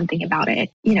say something about it,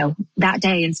 that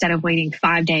day instead of waiting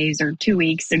 5 days or 2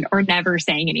 weeks or never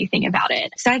saying anything about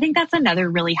it. So I think that's another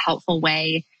really helpful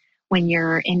way when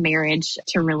you're in marriage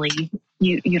to really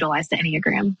utilize the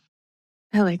Enneagram.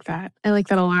 I like that. I like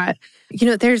that a lot.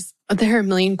 There are a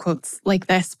million quotes like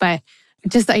this, but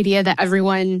just the idea that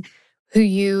everyone who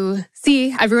you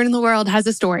see, everyone in the world has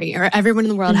a story, or everyone in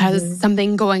the world has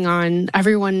something going on.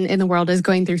 Everyone in the world is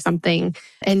going through something,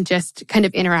 and just kind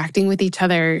of interacting with each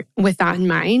other with that in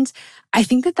mind. I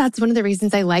think that that's one of the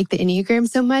reasons I like the Enneagram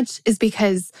so much, is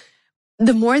because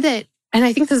the more that, and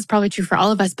I think this is probably true for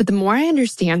all of us, but the more I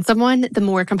understand someone, the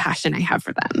more compassion I have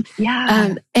for them.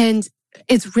 Yeah. And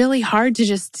it's really hard to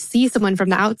just see someone from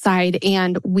the outside,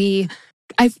 and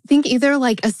I think either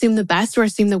like assume the best or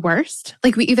assume the worst.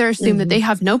 Like we either assume that they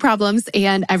have no problems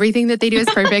and everything that they do is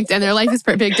perfect and their life is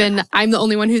perfect and I'm the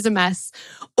only one who's a mess.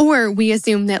 Or we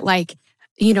assume that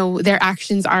their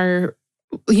actions are,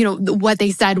 what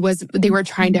they said was they were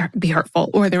trying to be hurtful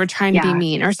or they were trying to be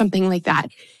mean or something like that.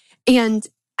 And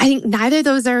I think neither of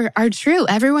those are true.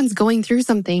 Everyone's going through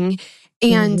something.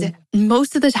 And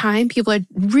most of the time people are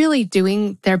really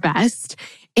doing their best.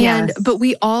 But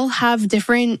we all have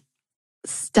different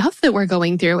stuff that we're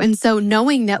going through. And so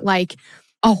knowing that like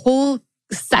a whole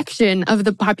section of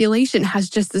the population has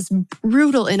just this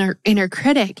brutal inner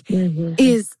critic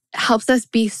is helps us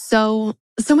be so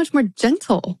much more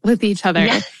gentle with each other.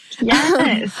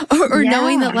 Yes. Or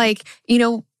knowing that, like,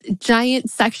 giant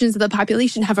sections of the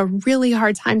population have a really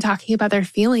hard time talking about their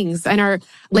feelings and are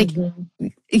like,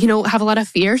 have a lot of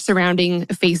fear surrounding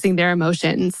facing their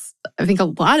emotions. I think a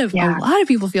lot of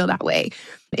people feel that way.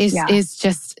 Is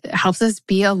just helps us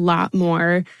be a lot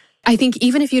more. I think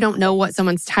even if you don't know what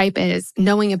someone's type is,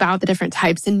 knowing about the different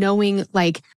types and knowing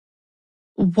like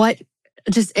what,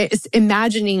 just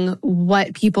imagining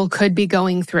what people could be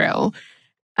going through,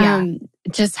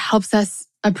 just helps us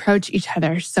approach each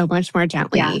other so much more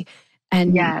gently. Yeah.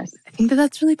 And I think that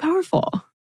that's really powerful.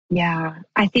 Yeah.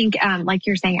 I think, like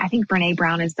you're saying, I think Brene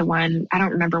Brown is the one, I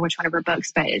don't remember which one of her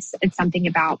books, but it's something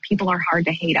about people are hard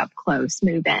to hate up close,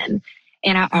 move in.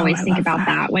 And I always think about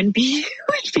that when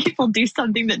people do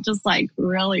something that just like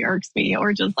really irks me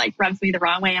or just like rubs me the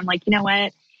wrong way. I'm like, you know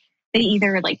what? They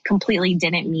either like completely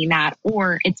didn't mean that,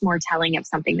 or it's more telling of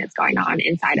something that's going on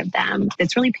inside of them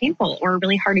that's really painful or a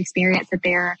really hard experience that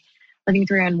they're living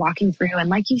through and walking through. And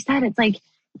like you said, it's like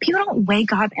people don't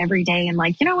wake up every day and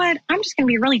like, you know what, I'm just going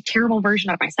to be a really terrible version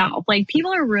of myself. Like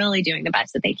people are really doing the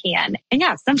best that they can. And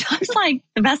yeah, sometimes like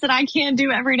the best that I can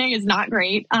do every day is not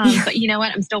great. But you know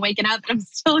what, I'm still waking up and I'm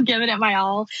still giving it my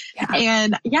all. Yeah.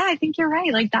 And yeah, I think you're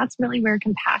right. Like that's really where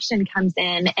compassion comes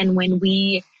in. And when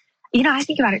we, I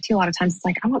think about it too a lot of times. It's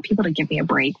like, I want people to give me a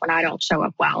break when I don't show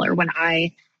up well or when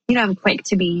I'm quick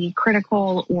to be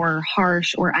critical or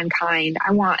harsh or unkind.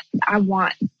 I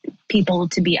want people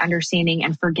to be understanding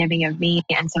and forgiving of me.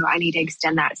 And so I need to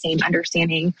extend that same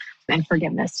understanding and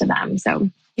forgiveness to them. So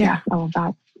yeah, I love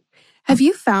that. Have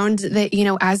you found that,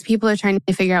 as people are trying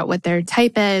to figure out what their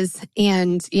type is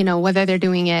and, whether they're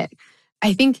doing it,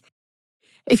 I think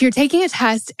if you're taking a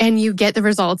test and you get the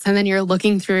results and then you're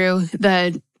looking through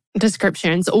the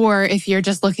descriptions, or if you're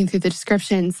just looking through the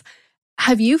descriptions,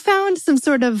 have you found some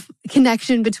sort of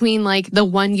connection between like the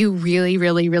one you really,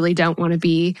 really, really don't want to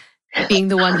be being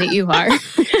the one that you are?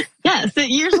 Yes, it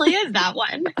usually is that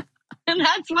one. And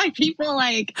that's why people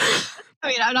like,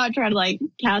 I'm not trying to like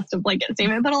cast a blanket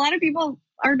statement, but a lot of people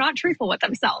are not truthful with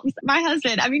themselves. My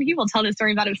husband, he will tell this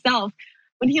story about himself.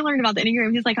 When he learned about the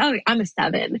Enneagram, he's like, oh, I'm a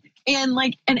 7.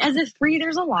 And as a 3,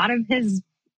 there's a lot of his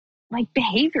like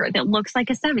behavior that looks like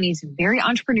a 7. He's very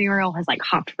entrepreneurial, has like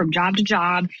hopped from job to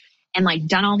job and like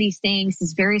done all these things.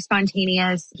 He's very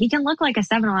spontaneous. He can look like a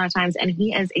 7 a lot of times, and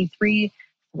he is a 3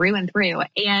 through and through.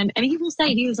 And he will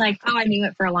say, he was like, oh, I knew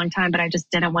it for a long time, but I just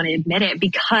didn't want to admit it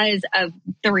because of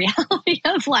the reality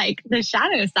of like the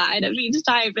shadow side of each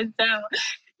type. And so,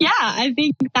 yeah, I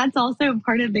think that's also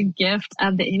part of the gift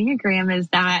of the Enneagram is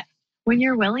that when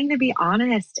you're willing to be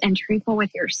honest and truthful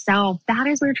with yourself, that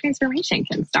is where transformation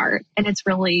can start. And it's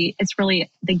really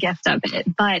the gift of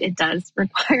it. But it does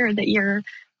require that you're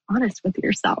honest with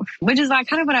yourself, which is what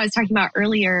I was talking about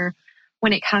earlier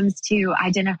when it comes to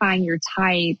identifying your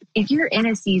type. If you're in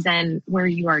a season where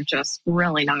you are just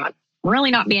really not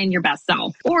being your best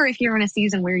self, or if you're in a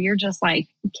season where you're just like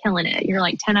killing it, you're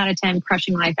like 10 out of 10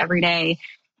 crushing life every day,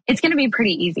 it's going to be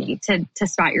pretty easy to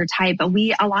spot your type. But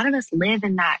a lot of us live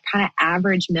in that kind of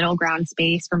average middle ground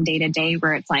space from day to day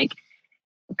where it's like,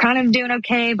 we're kind of doing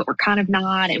okay, but we're kind of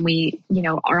not. And we,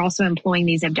 are also employing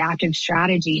these adaptive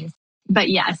strategies. But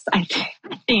yes, I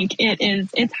think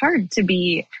it's hard to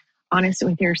be honest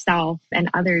with yourself and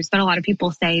others. But a lot of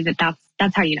people say that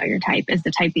that's how you know your type is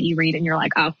the type that you read and you're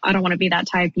like, oh, I don't want to be that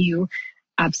type. You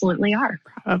absolutely are.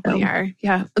 Probably are.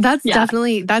 Yeah. That's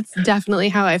definitely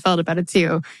how I felt about it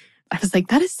too. I was like,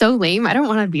 that is so lame. I don't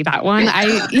want to be that one.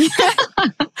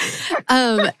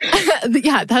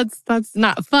 Yeah, that's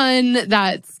not fun.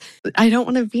 I don't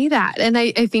want to be that. And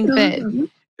I think that,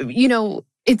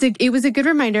 it was a good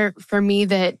reminder for me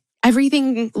that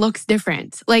everything looks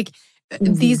different. Like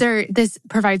this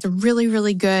provides a really,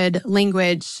 really good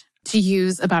language to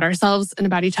use about ourselves and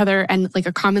about each other, and like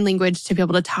a common language to be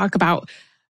able to talk about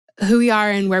who we are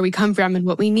and where we come from and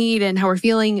what we need and how we're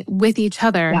feeling with each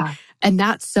other. Yeah. And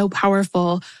that's so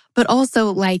powerful. But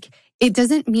also, like, it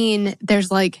doesn't mean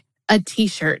there's like a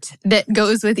t-shirt that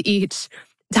goes with each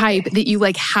type that you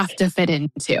like have to fit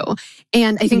into.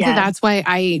 And I think that's why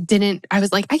I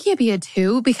was like, I can't be a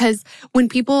 2, because when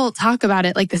people talk about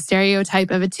it, like the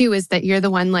stereotype of a 2 is that you're the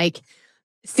one like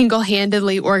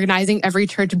single-handedly organizing every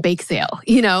church bake sale,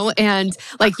 and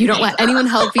like you don't let anyone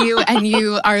help you, and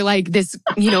you are like this,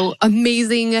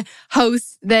 amazing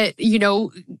host that,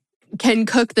 can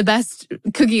cook the best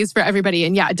cookies for everybody,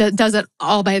 and does it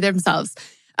all by themselves,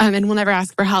 and will never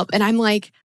ask for help. And I'm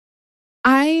like,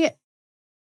 I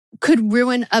could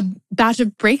ruin a batch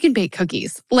of break and bake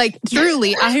cookies. Like,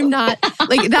 truly, I'm not,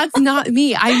 like, that's not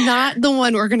me. I'm not the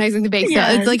one organizing the bake sale.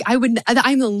 Yes. It's like,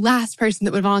 I'm the last person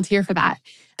that would volunteer for that.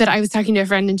 But I was talking to a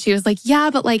friend and she was like, yeah,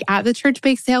 but like at the church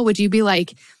bake sale, would you be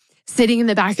like sitting in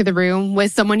the back of the room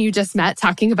with someone you just met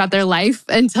talking about their life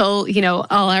until,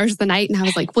 all hours of the night? And I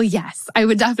was like, well, yes, I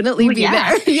would definitely be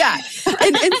there. Yeah.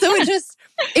 And so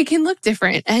it can look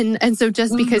different. And so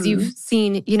just because you've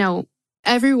seen,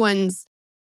 everyone's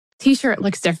T-shirt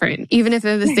looks different, even if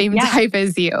they're the same type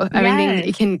as you.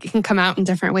 Everything can come out in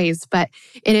different ways, but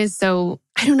it is so,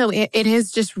 I don't know, it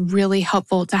is just really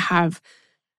helpful to have,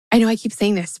 I know I keep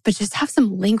saying this, but just have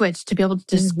some language to be able to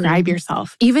describe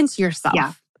yourself, even to yourself.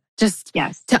 Yeah. Just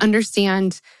to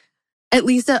understand at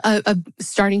least a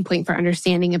starting point for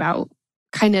understanding about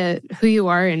kind of who you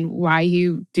are and why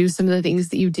you do some of the things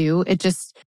that you do. It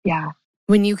just,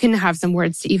 when you can have some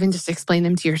words to even just explain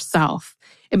them to yourself,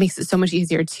 it makes it so much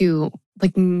easier to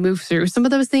like move through some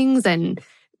of those things and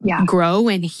grow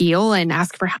and heal and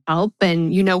ask for help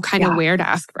and kind of where to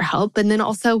ask for help. And then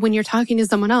also when you're talking to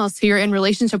someone else who you're in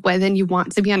relationship with and you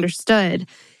want to be understood,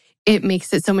 it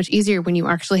makes it so much easier when you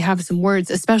actually have some words,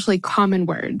 especially common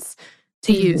words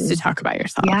to use to talk about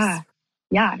yourself.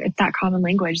 Yeah. It's that common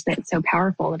language that's so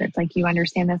powerful that it's like, you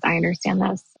understand this, I understand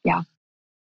this. Yeah.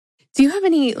 Do you have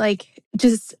any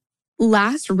just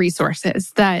last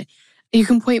resources that you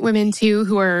can point women to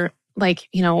who are like,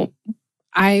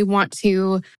 I want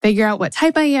to figure out what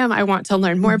type I am. I want to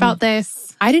learn more about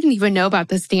this. I didn't even know about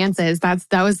the stances. That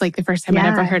was like the first time I'd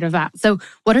ever heard of that. So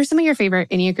what are some of your favorite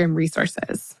Enneagram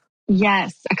resources?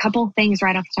 Yes, a couple of things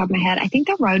right off the top of my head. I think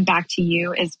The Road Back to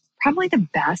You is probably the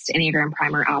best Enneagram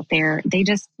primer out there.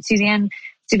 Suzanne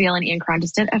Stabile and Ian Cron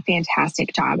just did a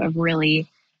fantastic job of really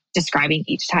describing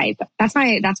each type. That's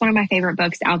one of my favorite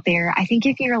books out there. I think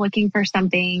if you're looking for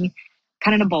something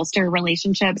kind of to bolster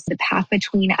relationships, The Path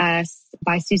Between Us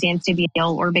by Suzanne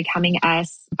Stabile or Becoming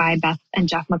Us by Beth and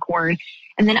Jeff McCord.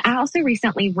 And then I also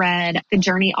recently read The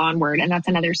Journey Onward, and that's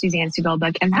another Suzanne Stabile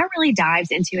book. And that really dives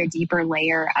into a deeper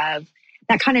layer of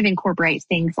that kind of incorporates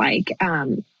things like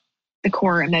the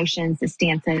core emotions, the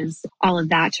stances, all of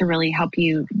that to really help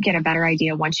you get a better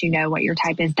idea once you know what your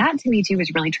type is. That to me too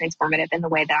was really transformative in the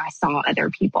way that I saw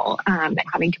other people and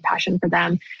having compassion for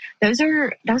them. Those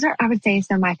are I would say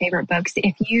some of my favorite books.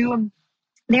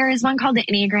 There is one called The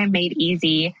Enneagram Made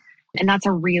Easy, and that's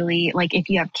a really if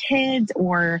you have kids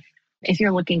or if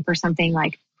you're looking for something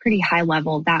like pretty high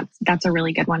level, that's a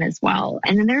really good one as well.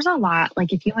 And then there's a lot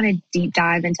if you want to deep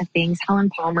dive into things, Helen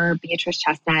Palmer, Beatrice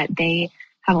Chestnut, they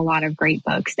have a lot of great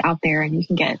books out there and you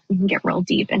can get real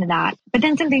deep into that. But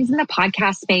then some things in the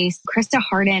podcast space, Krista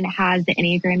Harden has the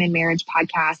Enneagram and Marriage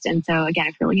podcast. And so again,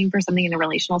 if you're looking for something in the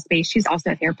relational space, she's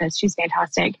also a therapist. She's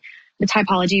fantastic. The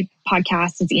Typology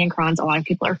podcast is Ian Cron's. A lot of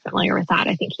people are familiar with that.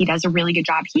 I think he does a really good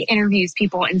job. He interviews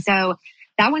people. And so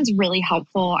that one's really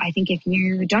helpful. I think if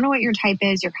you don't know what your type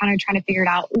is, you're kind of trying to figure it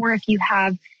out. Or if you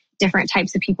have different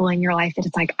types of people in your life that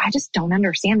it's like, I just don't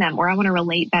understand them, or I want to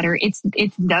relate better. It's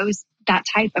that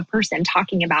type of person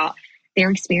talking about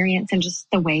their experience and just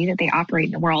the way that they operate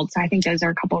in the world. So I think those are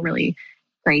a couple really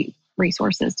great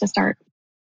resources to start.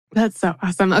 That's so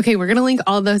awesome. Okay, we're going to link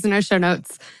all of those in our show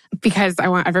notes because I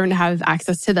want everyone to have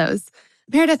access to those.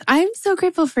 Meredith, I'm so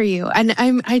grateful for you. And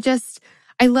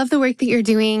I love the work that you're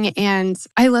doing. And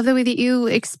I love the way that you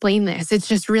explain this. It's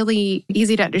just really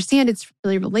easy to understand. It's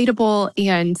really relatable.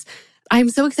 And I'm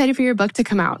so excited for your book to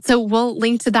come out. So we'll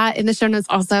link to that in the show notes,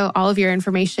 also all of your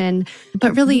information.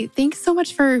 But really, thanks so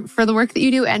much for the work that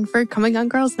you do and for coming on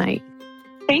Girls Night.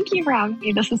 Thank you for having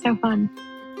me. This is so fun.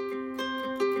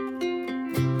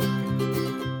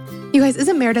 You guys,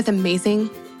 isn't Meredith amazing?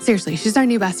 Seriously, she's our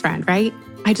new best friend, right?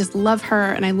 I just love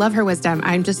her and I love her wisdom.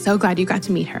 I'm just so glad you got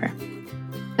to meet her.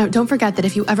 Now, don't forget that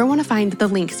if you ever want to find the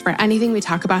links for anything we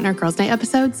talk about in our Girls Night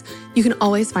episodes, you can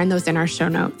always find those in our show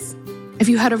notes. If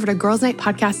you head over to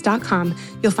girlsnightpodcast.com,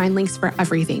 you'll find links for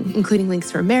everything, including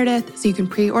links for Meredith, so you can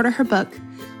pre-order her book,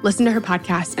 listen to her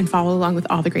podcast, and follow along with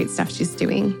all the great stuff she's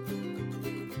doing.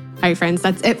 All right, friends,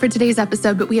 that's it for today's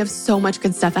episode, but we have so much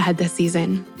good stuff ahead this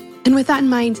season. And with that in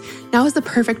mind, now is the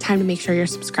perfect time to make sure you're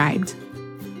subscribed.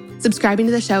 Subscribing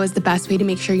to the show is the best way to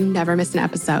make sure you never miss an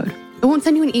episode. It won't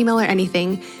send you an email or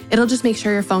anything. It'll just make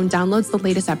sure your phone downloads the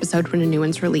latest episode when a new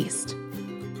one's released.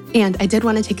 And I did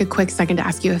want to take a quick second to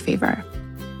ask you a favor.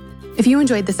 If you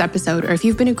enjoyed this episode, or if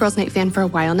you've been a Girls Night fan for a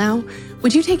while now,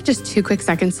 would you take just 2 quick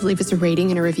seconds to leave us a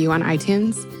rating and a review on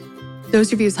iTunes?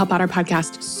 Those reviews help out our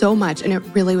podcast so much, and it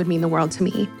really would mean the world to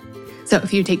me. So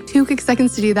if you take 2 quick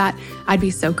seconds to do that, I'd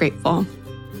be so grateful.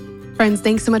 Friends,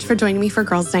 thanks so much for joining me for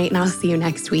Girls Night, and I'll see you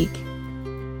next week.